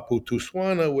was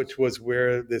Bophuthatswana, which was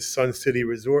where this Sun City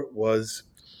Resort was,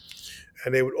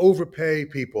 and they would overpay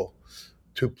people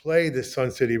to play this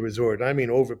Sun City Resort. I mean,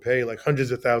 overpay like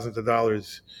hundreds of thousands of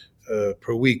dollars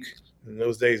per week. In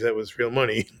those days, that was real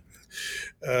money.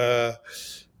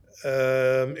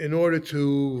 In order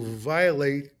to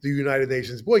violate the United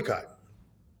Nations boycott.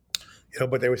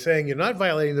 But they were saying, you're not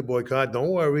violating the boycott.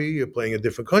 Don't worry, you're playing a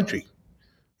different country.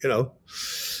 But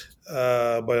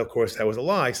of course, that was a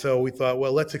lie. So we thought,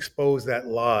 well, let's expose that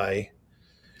lie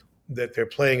that they're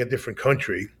playing a different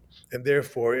country, and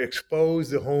therefore expose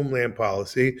the homeland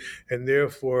policy, and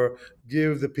therefore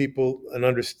give the people an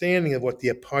understanding of what the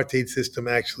apartheid system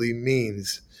actually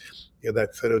means.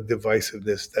 That sort of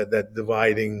divisiveness, that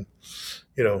dividing,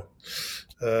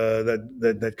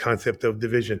 that concept of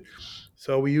division.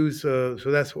 So we use, so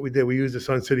that's what we did. We used the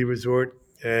Sun City Resort,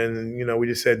 and we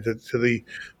just said to the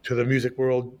music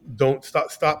world, don't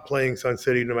stop playing Sun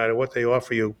City, no matter what they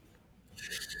offer you.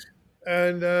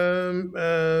 And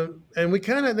we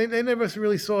kind of they never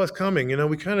really saw us coming.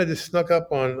 We kind of just snuck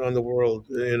up on the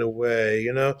world in a way.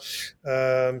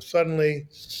 Suddenly.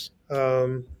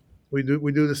 We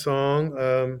do the song,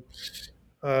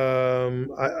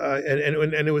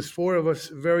 and it was four of us.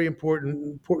 Very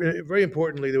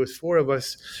importantly, there was four of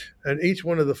us, and each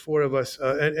one of the four of us,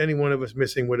 any one of us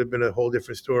missing would have been a whole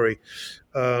different story.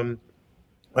 I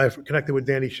connected with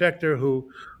Danny Schechter,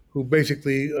 who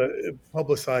basically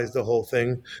publicized the whole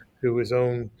thing through his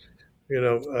own,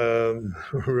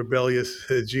 rebellious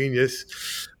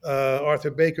genius.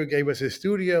 Arthur Baker gave us his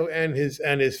studio and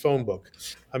his phone book.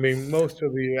 I mean, most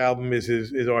of the album is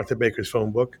Arthur Baker's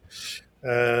phone book.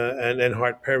 And then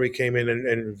Hart Perry came in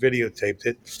and videotaped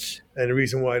it. And the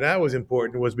reason why that was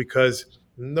important was because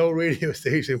no radio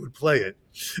station would play it.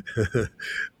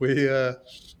 We, a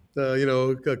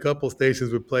couple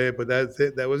stations would play it, but that's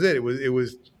it. That was it. It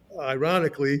was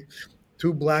ironically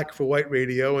too black for white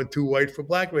radio and too white for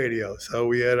black radio. So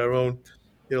we had our own,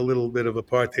 little bit of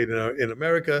apartheid in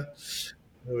America,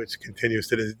 which continues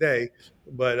to this day.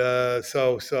 But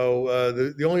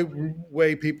the only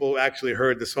way people actually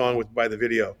heard the song was by the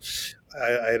video.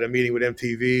 I had a meeting with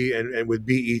MTV and with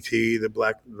BET, the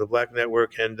Black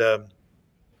Network, and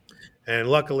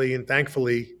luckily and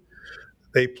thankfully,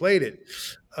 they played it.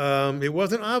 It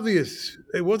wasn't obvious.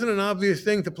 It wasn't an obvious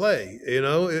thing to play.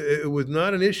 It was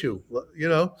not an issue.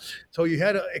 So you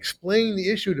had to explain the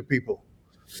issue to people,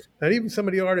 and even some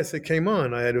of the artists that came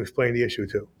on, I had to explain the issue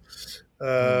to.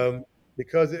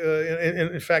 Because,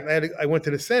 in fact, I went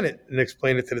to the Senate and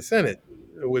explained it to the Senate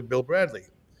with Bill Bradley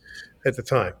at the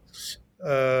time.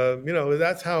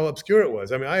 That's how obscure it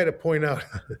was. I mean, I had to point out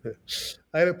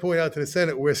to the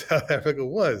Senate where South Africa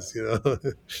was.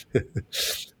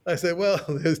 I said, well,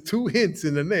 there's two hints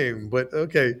in the name, but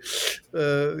okay,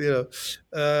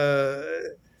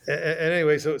 And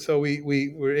anyway, so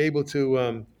we were able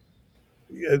to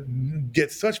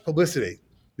get such publicity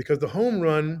because the home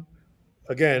run,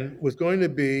 again, was going to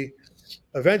be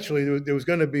eventually there was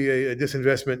going to be a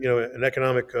disinvestment, an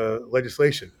economic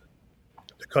legislation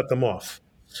to cut them off,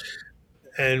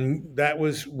 and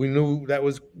we knew that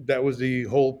was the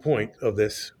whole point of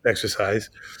this exercise,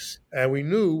 and we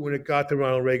knew when it got to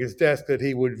Ronald Reagan's desk that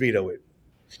he would veto it.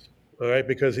 All right,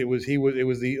 because it was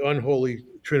the unholy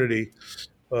trinity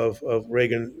of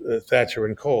Reagan, Thatcher,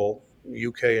 and Kohl,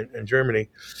 UK and Germany.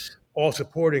 all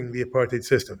supporting the apartheid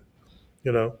system,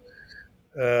 you know.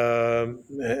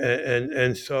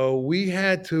 And so we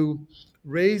had to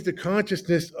raise the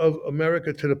consciousness of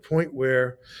America to the point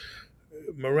where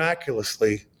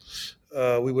miraculously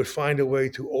we would find a way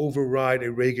to override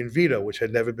a Reagan veto, which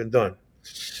had never been done.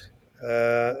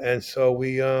 And so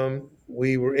we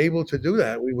were able to do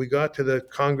that. We got to the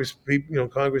Congress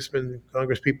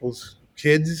people's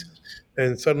kids,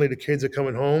 and suddenly the kids are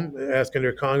coming home asking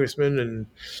their congressmen and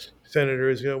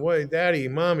senators, wait, Daddy,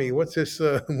 Mommy, what's this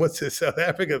South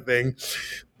Africa thing,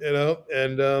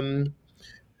 and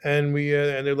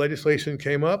their legislation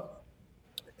came up,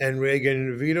 and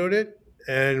Reagan vetoed it,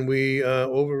 and we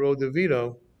overrode the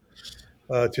veto.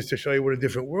 Just to show you what a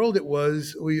different world it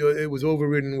was, it was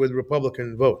overridden with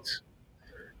Republican votes.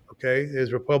 Okay,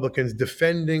 there's Republicans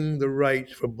defending the right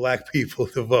for black people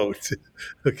to vote.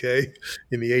 Okay,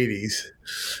 in the 80s,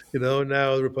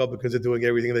 now the Republicans are doing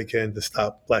everything they can to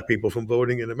stop black people from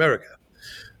voting in America.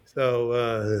 So,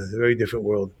 a very different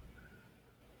world.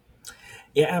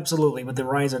 Yeah, absolutely. With the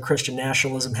rise of Christian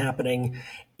nationalism happening,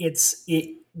 it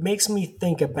makes me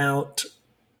think about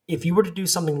if you were to do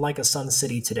something like a Sun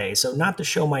City today. So, not to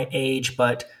show my age,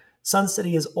 but Sun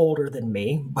City is older than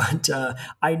me, but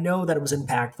I know that it was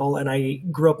impactful, and I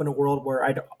grew up in a world where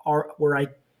I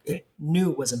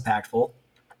knew it was impactful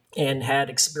and had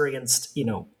experienced,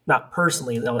 not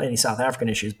personally any South African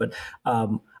issues, but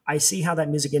I see how that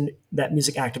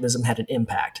music activism had an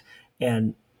impact.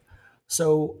 And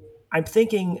so I'm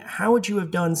thinking, how would you have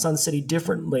done Sun City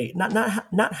differently?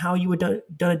 Not how you would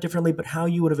done it differently, but how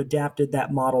you would have adapted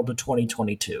that model to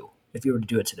 2022 if you were to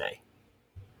do it today.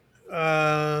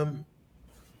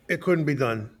 It couldn't be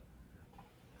done.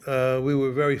 We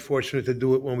were very fortunate to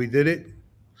do it when we did it.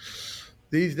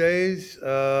 These days,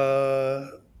 there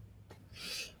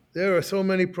are so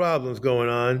many problems going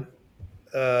on,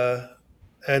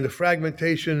 and the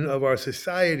fragmentation of our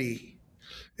society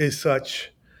is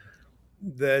such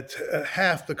that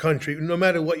half the country, no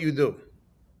matter what you do,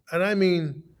 and I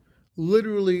mean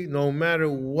literally no matter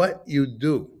what you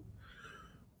do,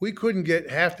 we couldn't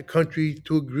get half the country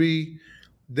to agree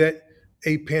that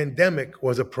a pandemic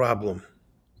was a problem,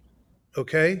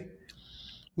 okay?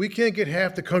 We can't get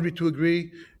half the country to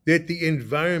agree that the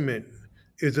environment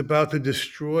is about to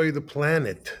destroy the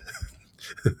planet,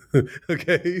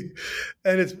 okay?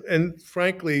 And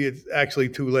frankly, it's actually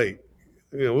too late.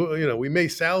 We may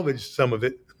salvage some of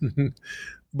it,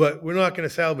 but we're not going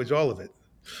to salvage all of it.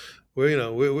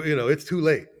 It's too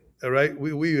late. All right,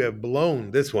 we have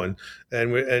blown this one,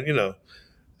 so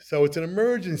it's an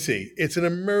emergency. It's an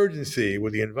emergency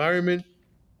with the environment.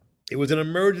 It was an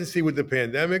emergency with the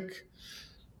pandemic,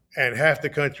 and half the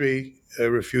country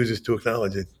refuses to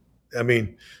acknowledge it. I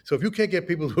mean, so if you can't get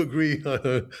people to agree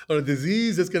on a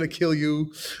disease that's going to kill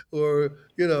you, or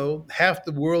half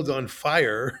the world's on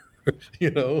fire,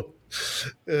 you're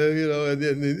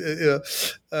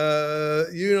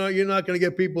not going to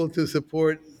get people to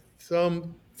support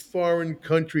some foreign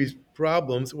countries'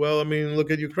 problems. Well, I mean, look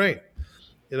at Ukraine.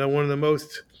 One of the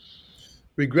most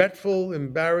regretful,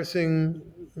 embarrassing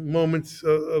moments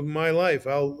of my life.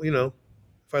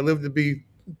 If I live to be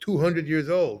 200 years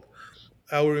old,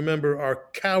 I will remember our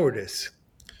cowardice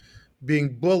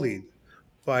being bullied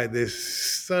by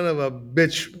this son of a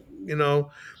bitch,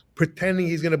 pretending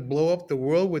he's going to blow up the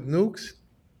world with nukes.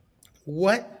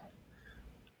 What?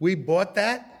 We bought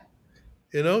that?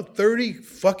 30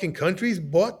 fucking countries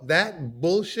bought that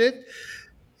bullshit.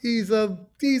 He's a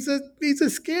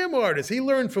scam artist. He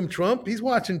learned from Trump. He's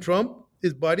watching Trump,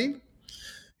 his buddy.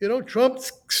 Trump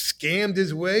scammed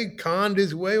his way, conned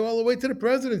his way all the way to the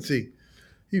presidency.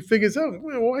 He figures out,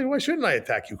 why shouldn't I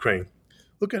attack Ukraine?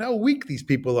 Look at how weak these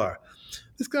people are.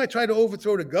 This guy tried to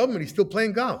overthrow the government. He's still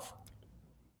playing golf.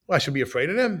 Well, I should be afraid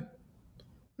of them?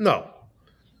 No.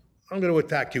 I'm going to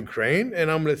attack Ukraine, and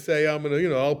I'm going to say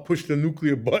I'll push the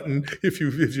nuclear button if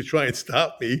you try and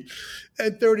stop me.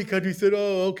 And 30 countries said,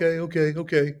 "Oh,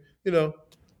 okay.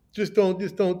 Just don't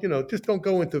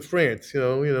go into France,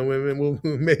 and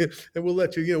we'll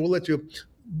let you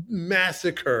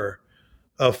massacre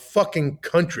a fucking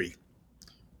country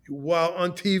while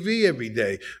on TV every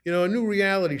day. A new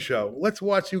reality show. Let's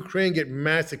watch Ukraine get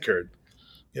massacred.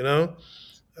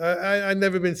 I've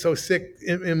never been so sick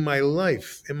in my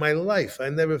life. In my life, I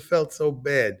never felt so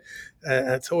bad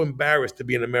and so embarrassed to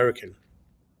be an American,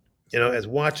 as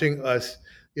watching us,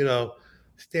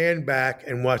 stand back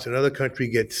and watch another country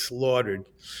get slaughtered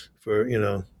for,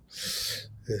 it's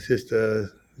just a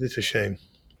shame.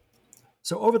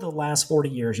 So over the last 40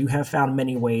 years, you have found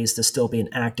many ways to still be an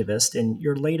activist, and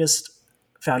your latest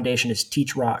foundation is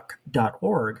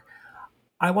teachrock.org.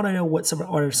 I want to know what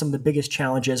are some of the biggest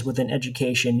challenges within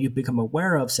education you've become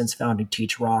aware of since founding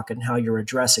Teach Rock and how you're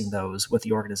addressing those with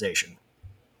the organization.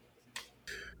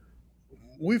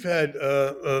 We've had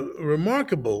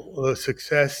remarkable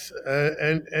success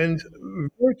and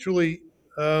virtually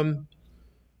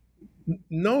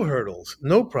no hurdles,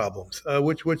 no problems,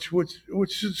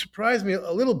 which surprised me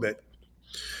a little bit.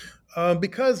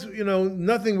 Because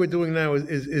nothing we're doing now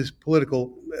is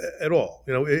political at all.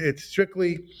 It's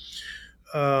strictly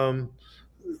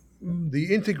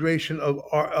the integration of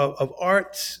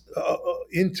arts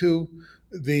into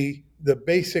the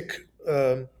basic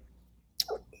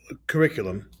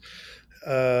curriculum,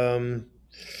 and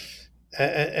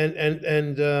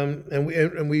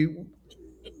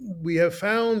we have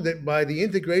found that by the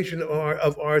integration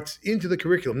of arts into the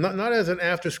curriculum, not as an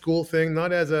after school thing,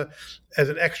 not as an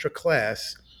extra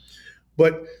class,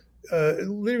 but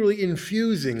literally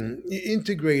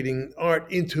integrating art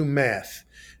into math,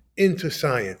 into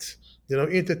science,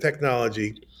 into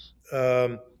technology,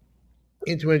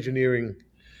 into engineering.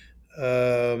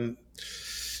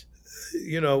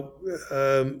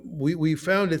 We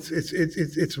found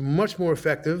it's much more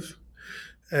effective,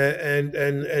 and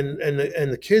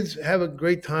the kids have a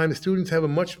great time. The students have a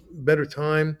much better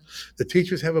time. The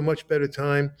teachers have a much better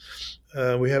time.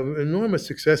 We have enormous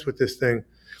success with this thing,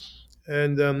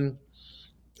 and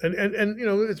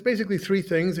it's basically three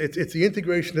things. It's the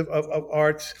integration of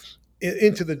arts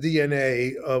into the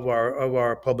DNA of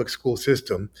our public school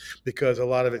system, because a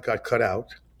lot of it got cut out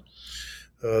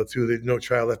through the No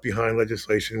Child Left Behind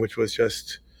legislation, which was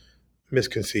just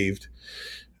misconceived.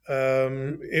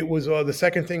 It was the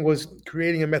second thing was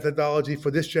creating a methodology for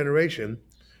this generation.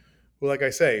 Well, like I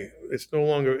say, it's no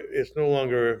longer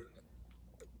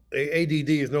ADD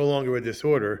is no longer a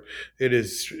disorder. It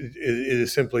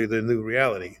is simply the new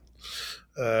reality.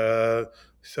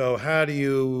 So how do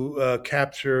you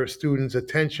capture students'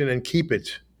 attention and keep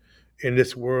it in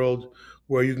this world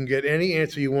where you can get any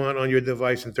answer you want on your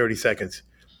device in 30 seconds?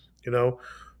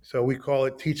 So we call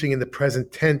it teaching in the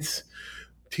present tense,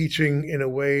 teaching in a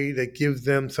way that gives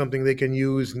them something they can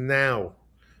use now,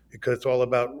 because it's all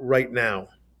about right now.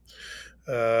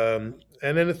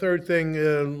 And then the third thing,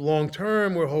 long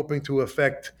term, we're hoping to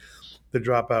affect the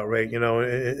dropout rate,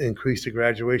 increase the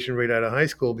graduation rate out of high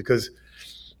school, because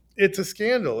it's a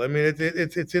scandal. I mean,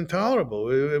 it's intolerable.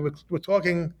 We're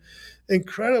talking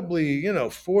incredibly,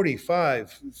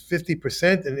 45,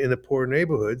 50% in the poor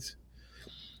neighborhoods.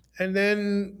 And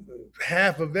then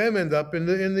half of them end up in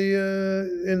the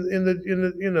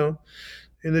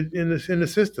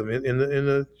system, in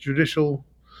the judicial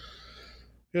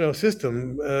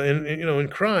system, in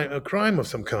crime of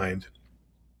some kind.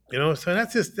 So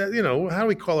that's just how do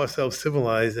we call ourselves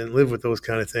civilized and live with those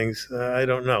kind of things? I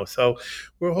don't know. So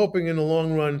we're hoping in the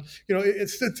long run,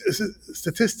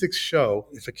 statistics show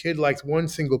if a kid likes one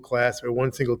single class or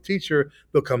one single teacher,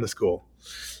 they'll come to school.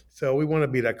 So we want to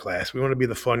be that class. We want to be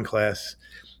the fun class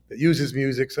that uses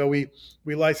music. So we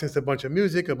licensed a bunch of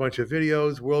music, a bunch of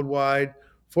videos worldwide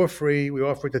for free. We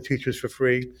offer it to teachers for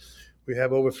free. We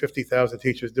have over 50,000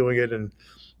 teachers doing it, and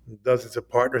dozens of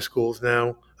partner schools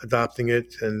now adopting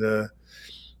it. And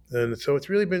so it's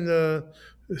really been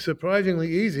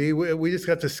surprisingly easy. We just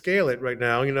got to scale it right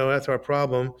now. That's our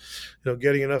problem.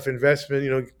 Getting enough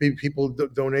investment. People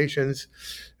donations,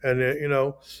 and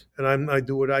and I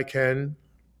do what I can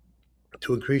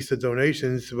to increase the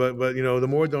donations, but the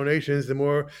more donations, the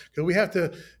more, because we have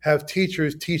to have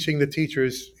teachers teaching the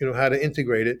teachers how to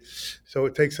integrate it. So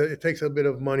it takes a bit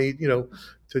of money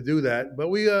to do that. But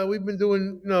we've been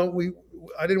doing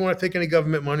I didn't want to take any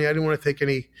government money. I didn't want to take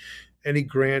any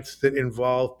grants that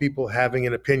involve people having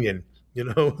an opinion.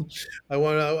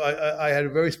 I had a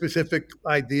very specific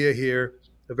idea here,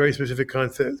 a very specific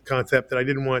concept that I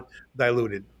didn't want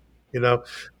diluted. So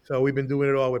we've been doing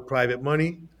it all with private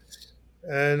money.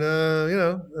 And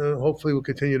hopefully we'll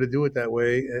continue to do it that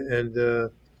way. And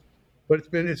but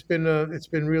it's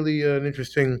been really an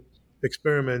interesting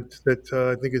experiment that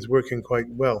I think is working quite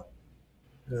well.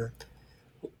 Yeah.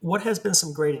 What has been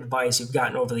some great advice you've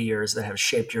gotten over the years that have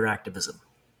shaped your activism?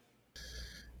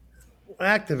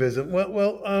 Activism.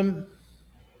 Well,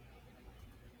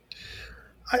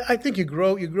 I think you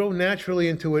grow naturally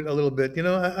into it a little bit.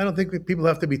 I don't think that people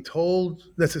have to be told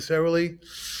necessarily.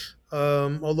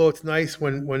 Although it's nice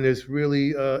when there's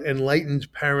really enlightened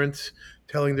parents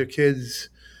telling their kids,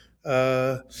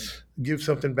 give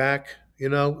something back,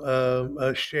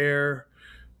 share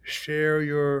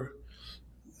your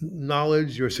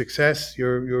knowledge, your success,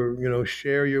 your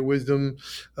share your wisdom.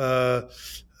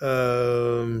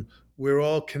 We're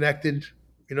all connected,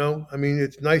 I mean,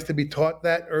 it's nice to be taught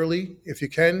that early if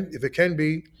it can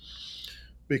be.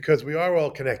 because we are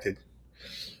all connected.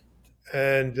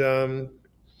 And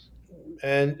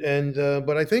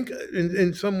but I think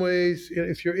in some ways,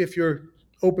 if you're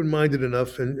open-minded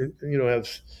enough and have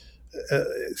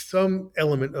some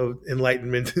element of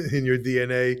enlightenment in your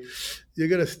DNA, you're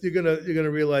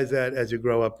gonna realize that as you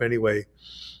grow up anyway,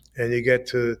 and you get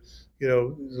to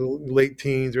late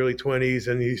teens, early 20s,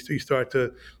 and you start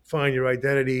to find your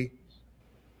identity.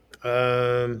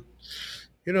 At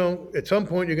some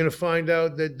point you're going to find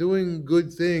out that doing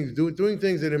good things, doing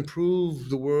things that improve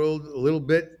the world a little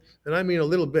bit, and I mean a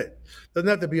little bit, doesn't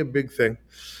have to be a big thing,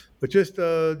 but just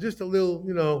a little,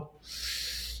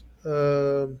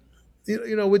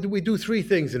 we do three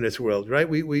things in this world, right?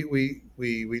 We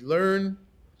learn,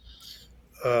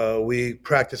 we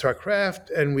practice our craft,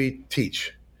 and we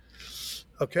teach.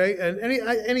 Okay, and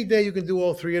any day you can do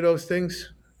all three of those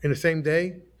things in the same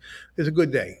day is a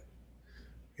good day.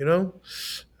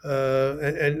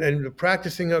 And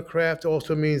practicing our craft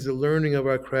also means the learning of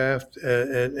our craft,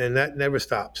 and that never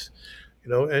stops.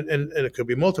 And it could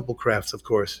be multiple crafts, of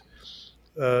course.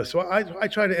 So I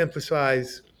try to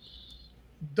emphasize,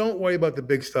 don't worry about the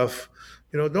big stuff.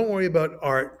 Don't worry about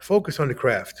art. Focus on the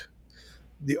craft.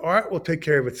 The art will take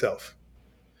care of itself.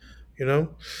 And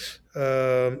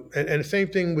the same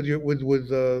thing with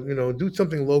do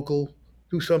something local,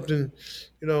 do something,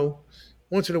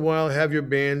 once in a while have your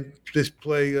band just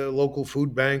play a local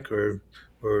food bank or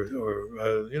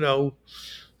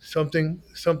something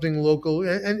local,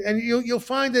 and you'll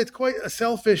find that it's quite a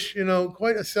selfish,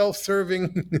 quite a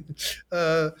self-serving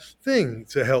thing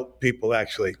to help people.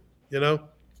 Actually,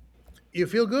 you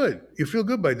feel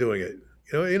good by doing it.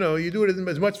 You do it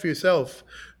as much for yourself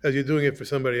as you're doing it for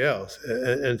somebody else,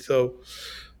 and so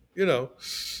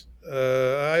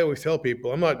I always tell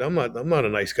people I'm not a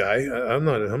nice guy.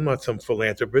 I'm not some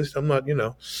philanthropist. I'm not.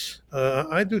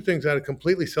 I do things out of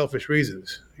completely selfish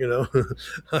reasons.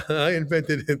 I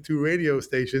invented 2 radio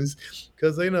stations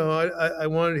because I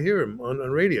wanted to hear them on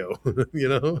radio.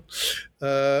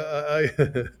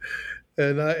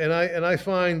 I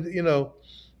find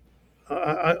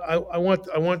I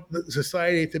want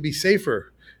society to be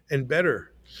safer and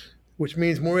better, which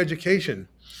means more education.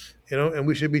 And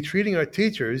we should be treating our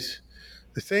teachers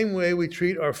the same way we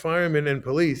treat our firemen and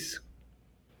police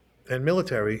and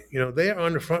military. They are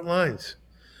on the front lines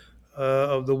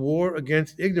of the war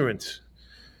against ignorance.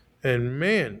 And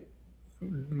man,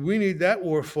 we need that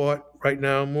war fought right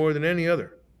now more than any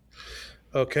other.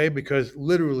 Okay, because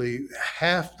literally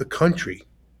half the country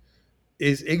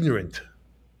is ignorant.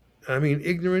 I mean,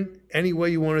 ignorant any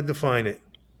way you want to define it.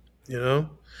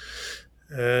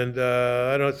 And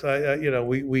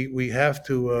we have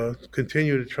to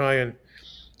continue to try and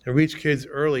reach kids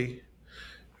early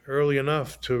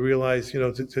enough to realize,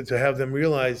 to have them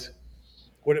realize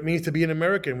what it means to be an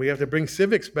American. We have to bring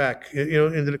civics back,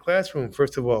 into the classroom,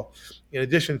 first of all. In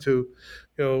addition to,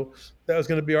 that was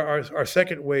going to be our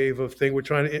second wave of thing. We're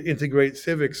trying to integrate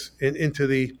civics into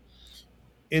the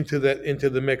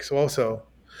mix also,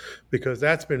 because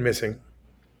that's been missing.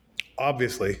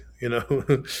 Obviously,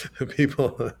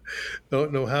 people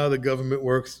don't know how the government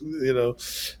works,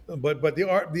 but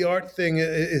the art thing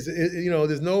is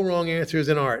there's no wrong answers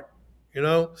in art.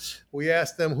 We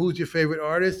ask them, who's your favorite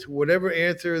artist? Whatever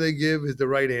answer they give is the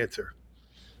right answer,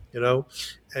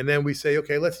 and then we say,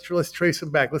 okay, let's trace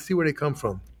them back. Let's see where they come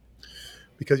from.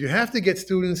 Because you have to get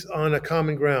students on a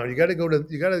common ground. You got to go to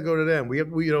them. We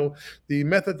the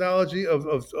methodology of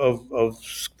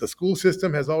the school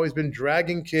system has always been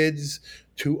dragging kids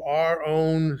to our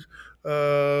own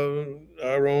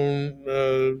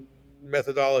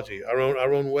methodology,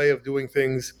 our own way of doing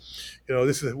things.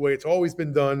 This is the way it's always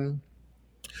been done.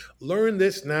 Learn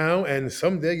this now, and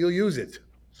someday you'll use it.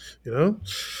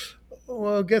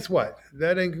 Well, guess what?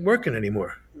 That ain't working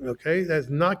anymore. Okay, that's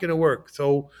not going to work.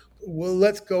 So. Well,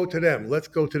 let's go to them. Let's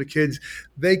go to the kids.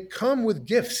 They come with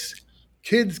gifts.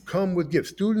 Kids come with gifts.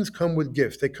 Students come with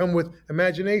gifts. They come with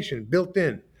imagination built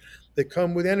in. They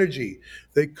come with energy.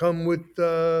 They come with,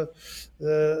 they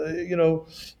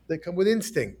come with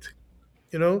instinct.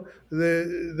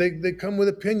 They come with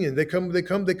opinion. They come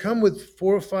with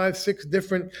 4, 5, 6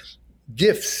 different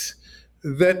gifts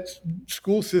that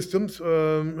school systems,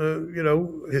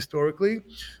 historically,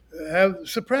 have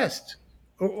suppressed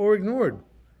or ignored.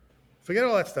 Forget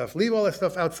all that stuff. Leave all that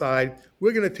stuff outside.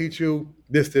 We're going to teach you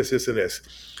this, and this.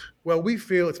 Well, we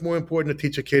feel it's more important to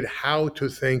teach a kid how to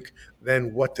think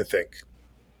than what to think.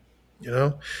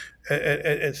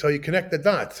 And so you connect the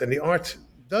dots, and the arts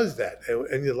does that.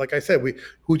 And like I said,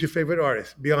 who's your favorite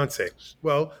artist? Beyonce.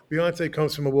 Well, Beyonce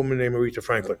comes from a woman named Aretha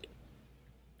Franklin.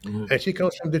 Mm-hmm. And she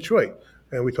comes from Detroit.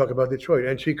 and we talk about Detroit.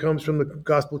 And she comes from the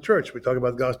gospel church. We talk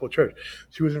about the gospel church.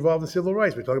 She was involved in civil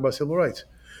rights. We talk about civil rights.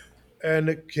 And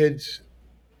the kids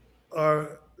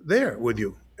are there with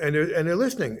you, and they're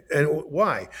listening. And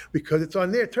why? Because it's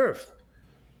on their turf.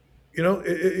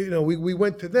 We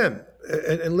went to them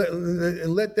and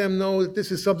let them know that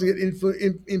this is something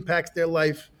that impacts their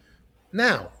life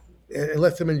now, and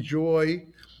lets them enjoy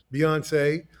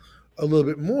Beyonce a little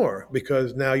bit more,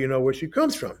 because now you know where she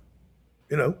comes from,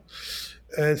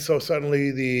 and so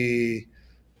suddenly the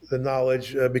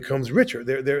knowledge becomes richer.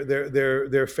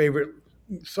 Their favorite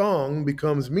song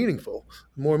becomes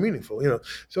more meaningful.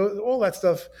 So all that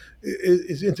stuff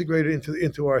is integrated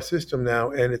into our system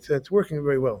now, and it's working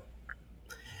very well.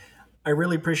 I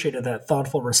really appreciated that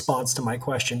thoughtful response to my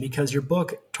question, because your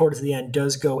book, towards the end,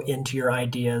 does go into your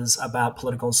ideas about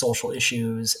political and social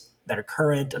issues that are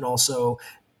current, and also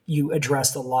you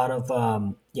addressed a lot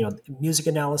of music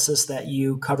analysis that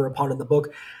you cover upon in the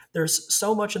book. There's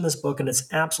so much in this book, and it's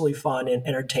absolutely fun and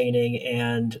entertaining,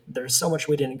 and there's so much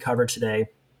we didn't cover today.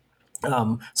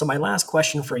 So my last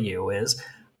question for you is,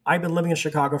 I've been living in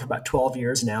Chicago for about 12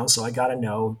 years now, so I got to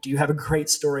know, do you have a great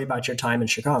story about your time in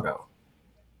Chicago?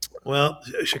 Well,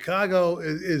 Chicago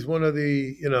is one of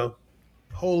the,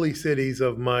 holy cities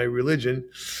of my religion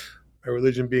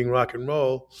being rock and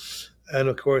roll. And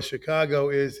of course, Chicago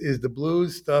is the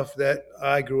blues stuff that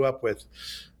I grew up with.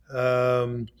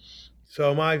 So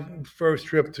my first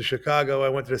trip to Chicago, I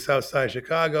went to the South Side of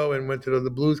Chicago and went to the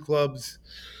blues clubs.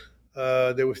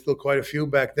 There were still quite a few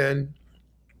back then.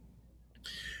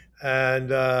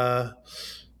 And, I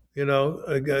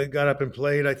got up and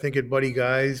played, I think, at Buddy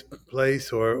Guy's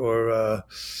place or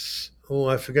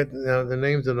I forget now the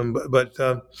names of them, but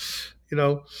so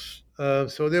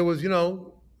there was,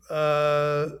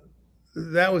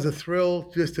 that was a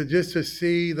thrill just to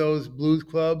see those blues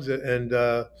clubs and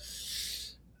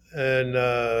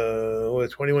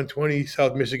 2120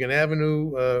 South Michigan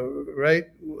Avenue, right,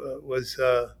 was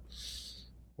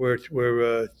where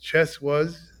Chess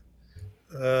was.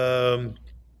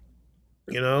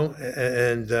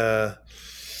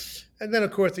 And then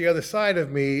of course the other side of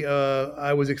me,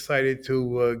 I was excited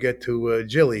to get to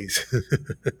Jilly's,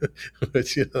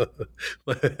 which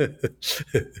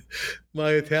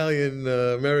my Italian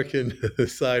American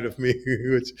side of me,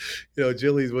 which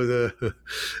Jilly's was a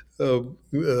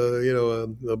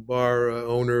bar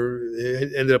owner.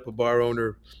 It ended up a bar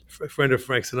owner, a friend of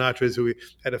Frank Sinatra's, who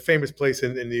had a famous place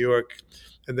in New York,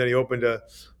 and then they opened a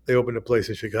place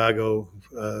in Chicago.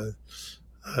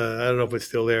 I don't know if it's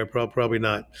still there. Probably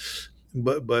not.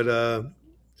 But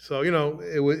so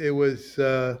it was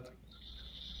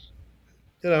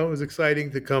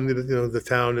exciting to come to the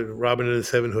town, and Robin and the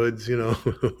Seven Hoods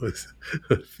was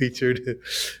featured.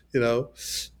 And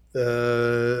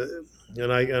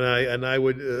I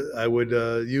would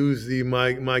use the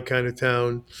My Kind of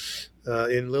Town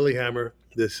in Lillehammer,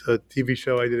 this TV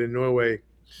show I did in Norway.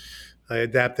 I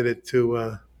adapted it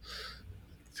to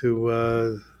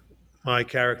my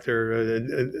character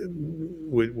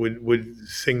would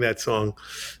sing that song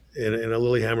in a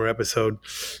Lillehammer episode.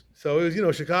 So it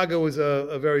was, Chicago was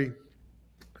a very,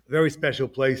 very special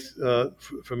place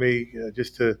for me.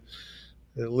 Just to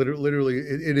literally,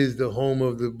 it is the home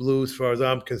of the blues, as far as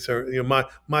I'm concerned.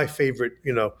 My favorite,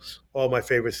 all my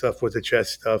favorite stuff was the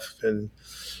Chess stuff, and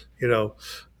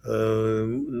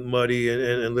Muddy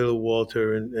and Little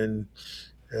Walter and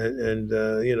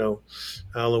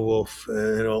Alan Wolf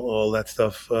and all that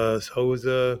stuff.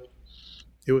 So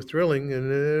it was thrilling,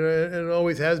 and it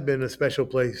always has been a special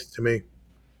place to me.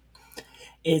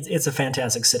 It's a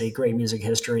fantastic city, great music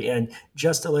history. And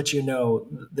just to let you know,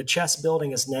 the Chess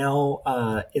building is now,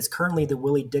 it's currently the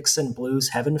Willie Dixon Blues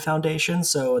Heaven Foundation.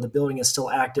 So the building is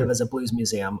still active as a blues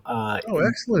museum.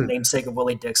 Excellent. Namesake of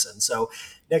Willie Dixon. So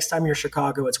next time you're in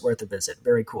Chicago, it's worth a visit.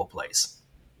 Very cool place.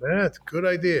 That's a good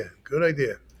idea. Good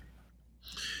idea.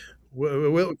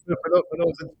 For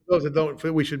those that don't,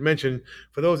 we should mention,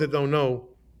 for those that don't know,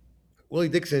 Willie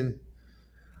Dixon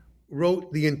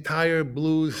wrote the entire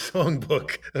blues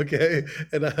songbook. Okay,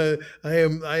 and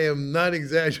I am not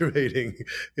exaggerating.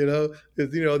 There's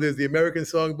the American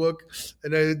songbook,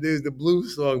 and then there's the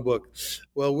blues songbook.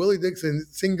 Well, Willie Dixon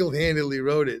single-handedly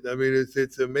wrote it. I mean,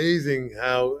 it's amazing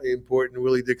how important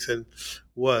Willie Dixon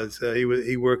was.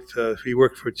 He worked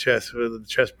for Chess, for the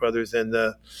Chess Brothers, and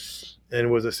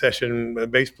was a session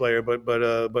bass player.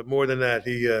 But more than that,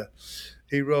 he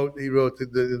wrote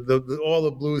all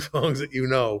the blues songs that he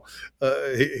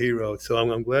wrote. So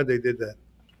I'm glad they did that.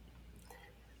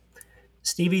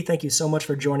 Stevie, thank you so much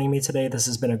for joining me today. This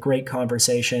has been a great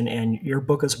conversation, and your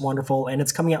book is wonderful, and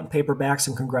it's coming out in paperback,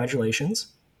 so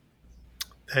congratulations.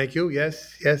 Thank you.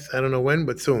 Yes. I don't know when,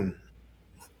 but soon.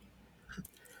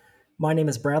 My name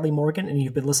is Bradley Morgan, and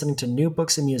you've been listening to New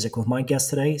Books and Music with my guest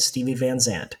today, Stevie Van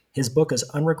Zandt. His book is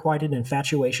Unrequited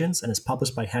Infatuations and is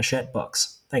published by Hachette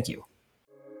Books. Thank you.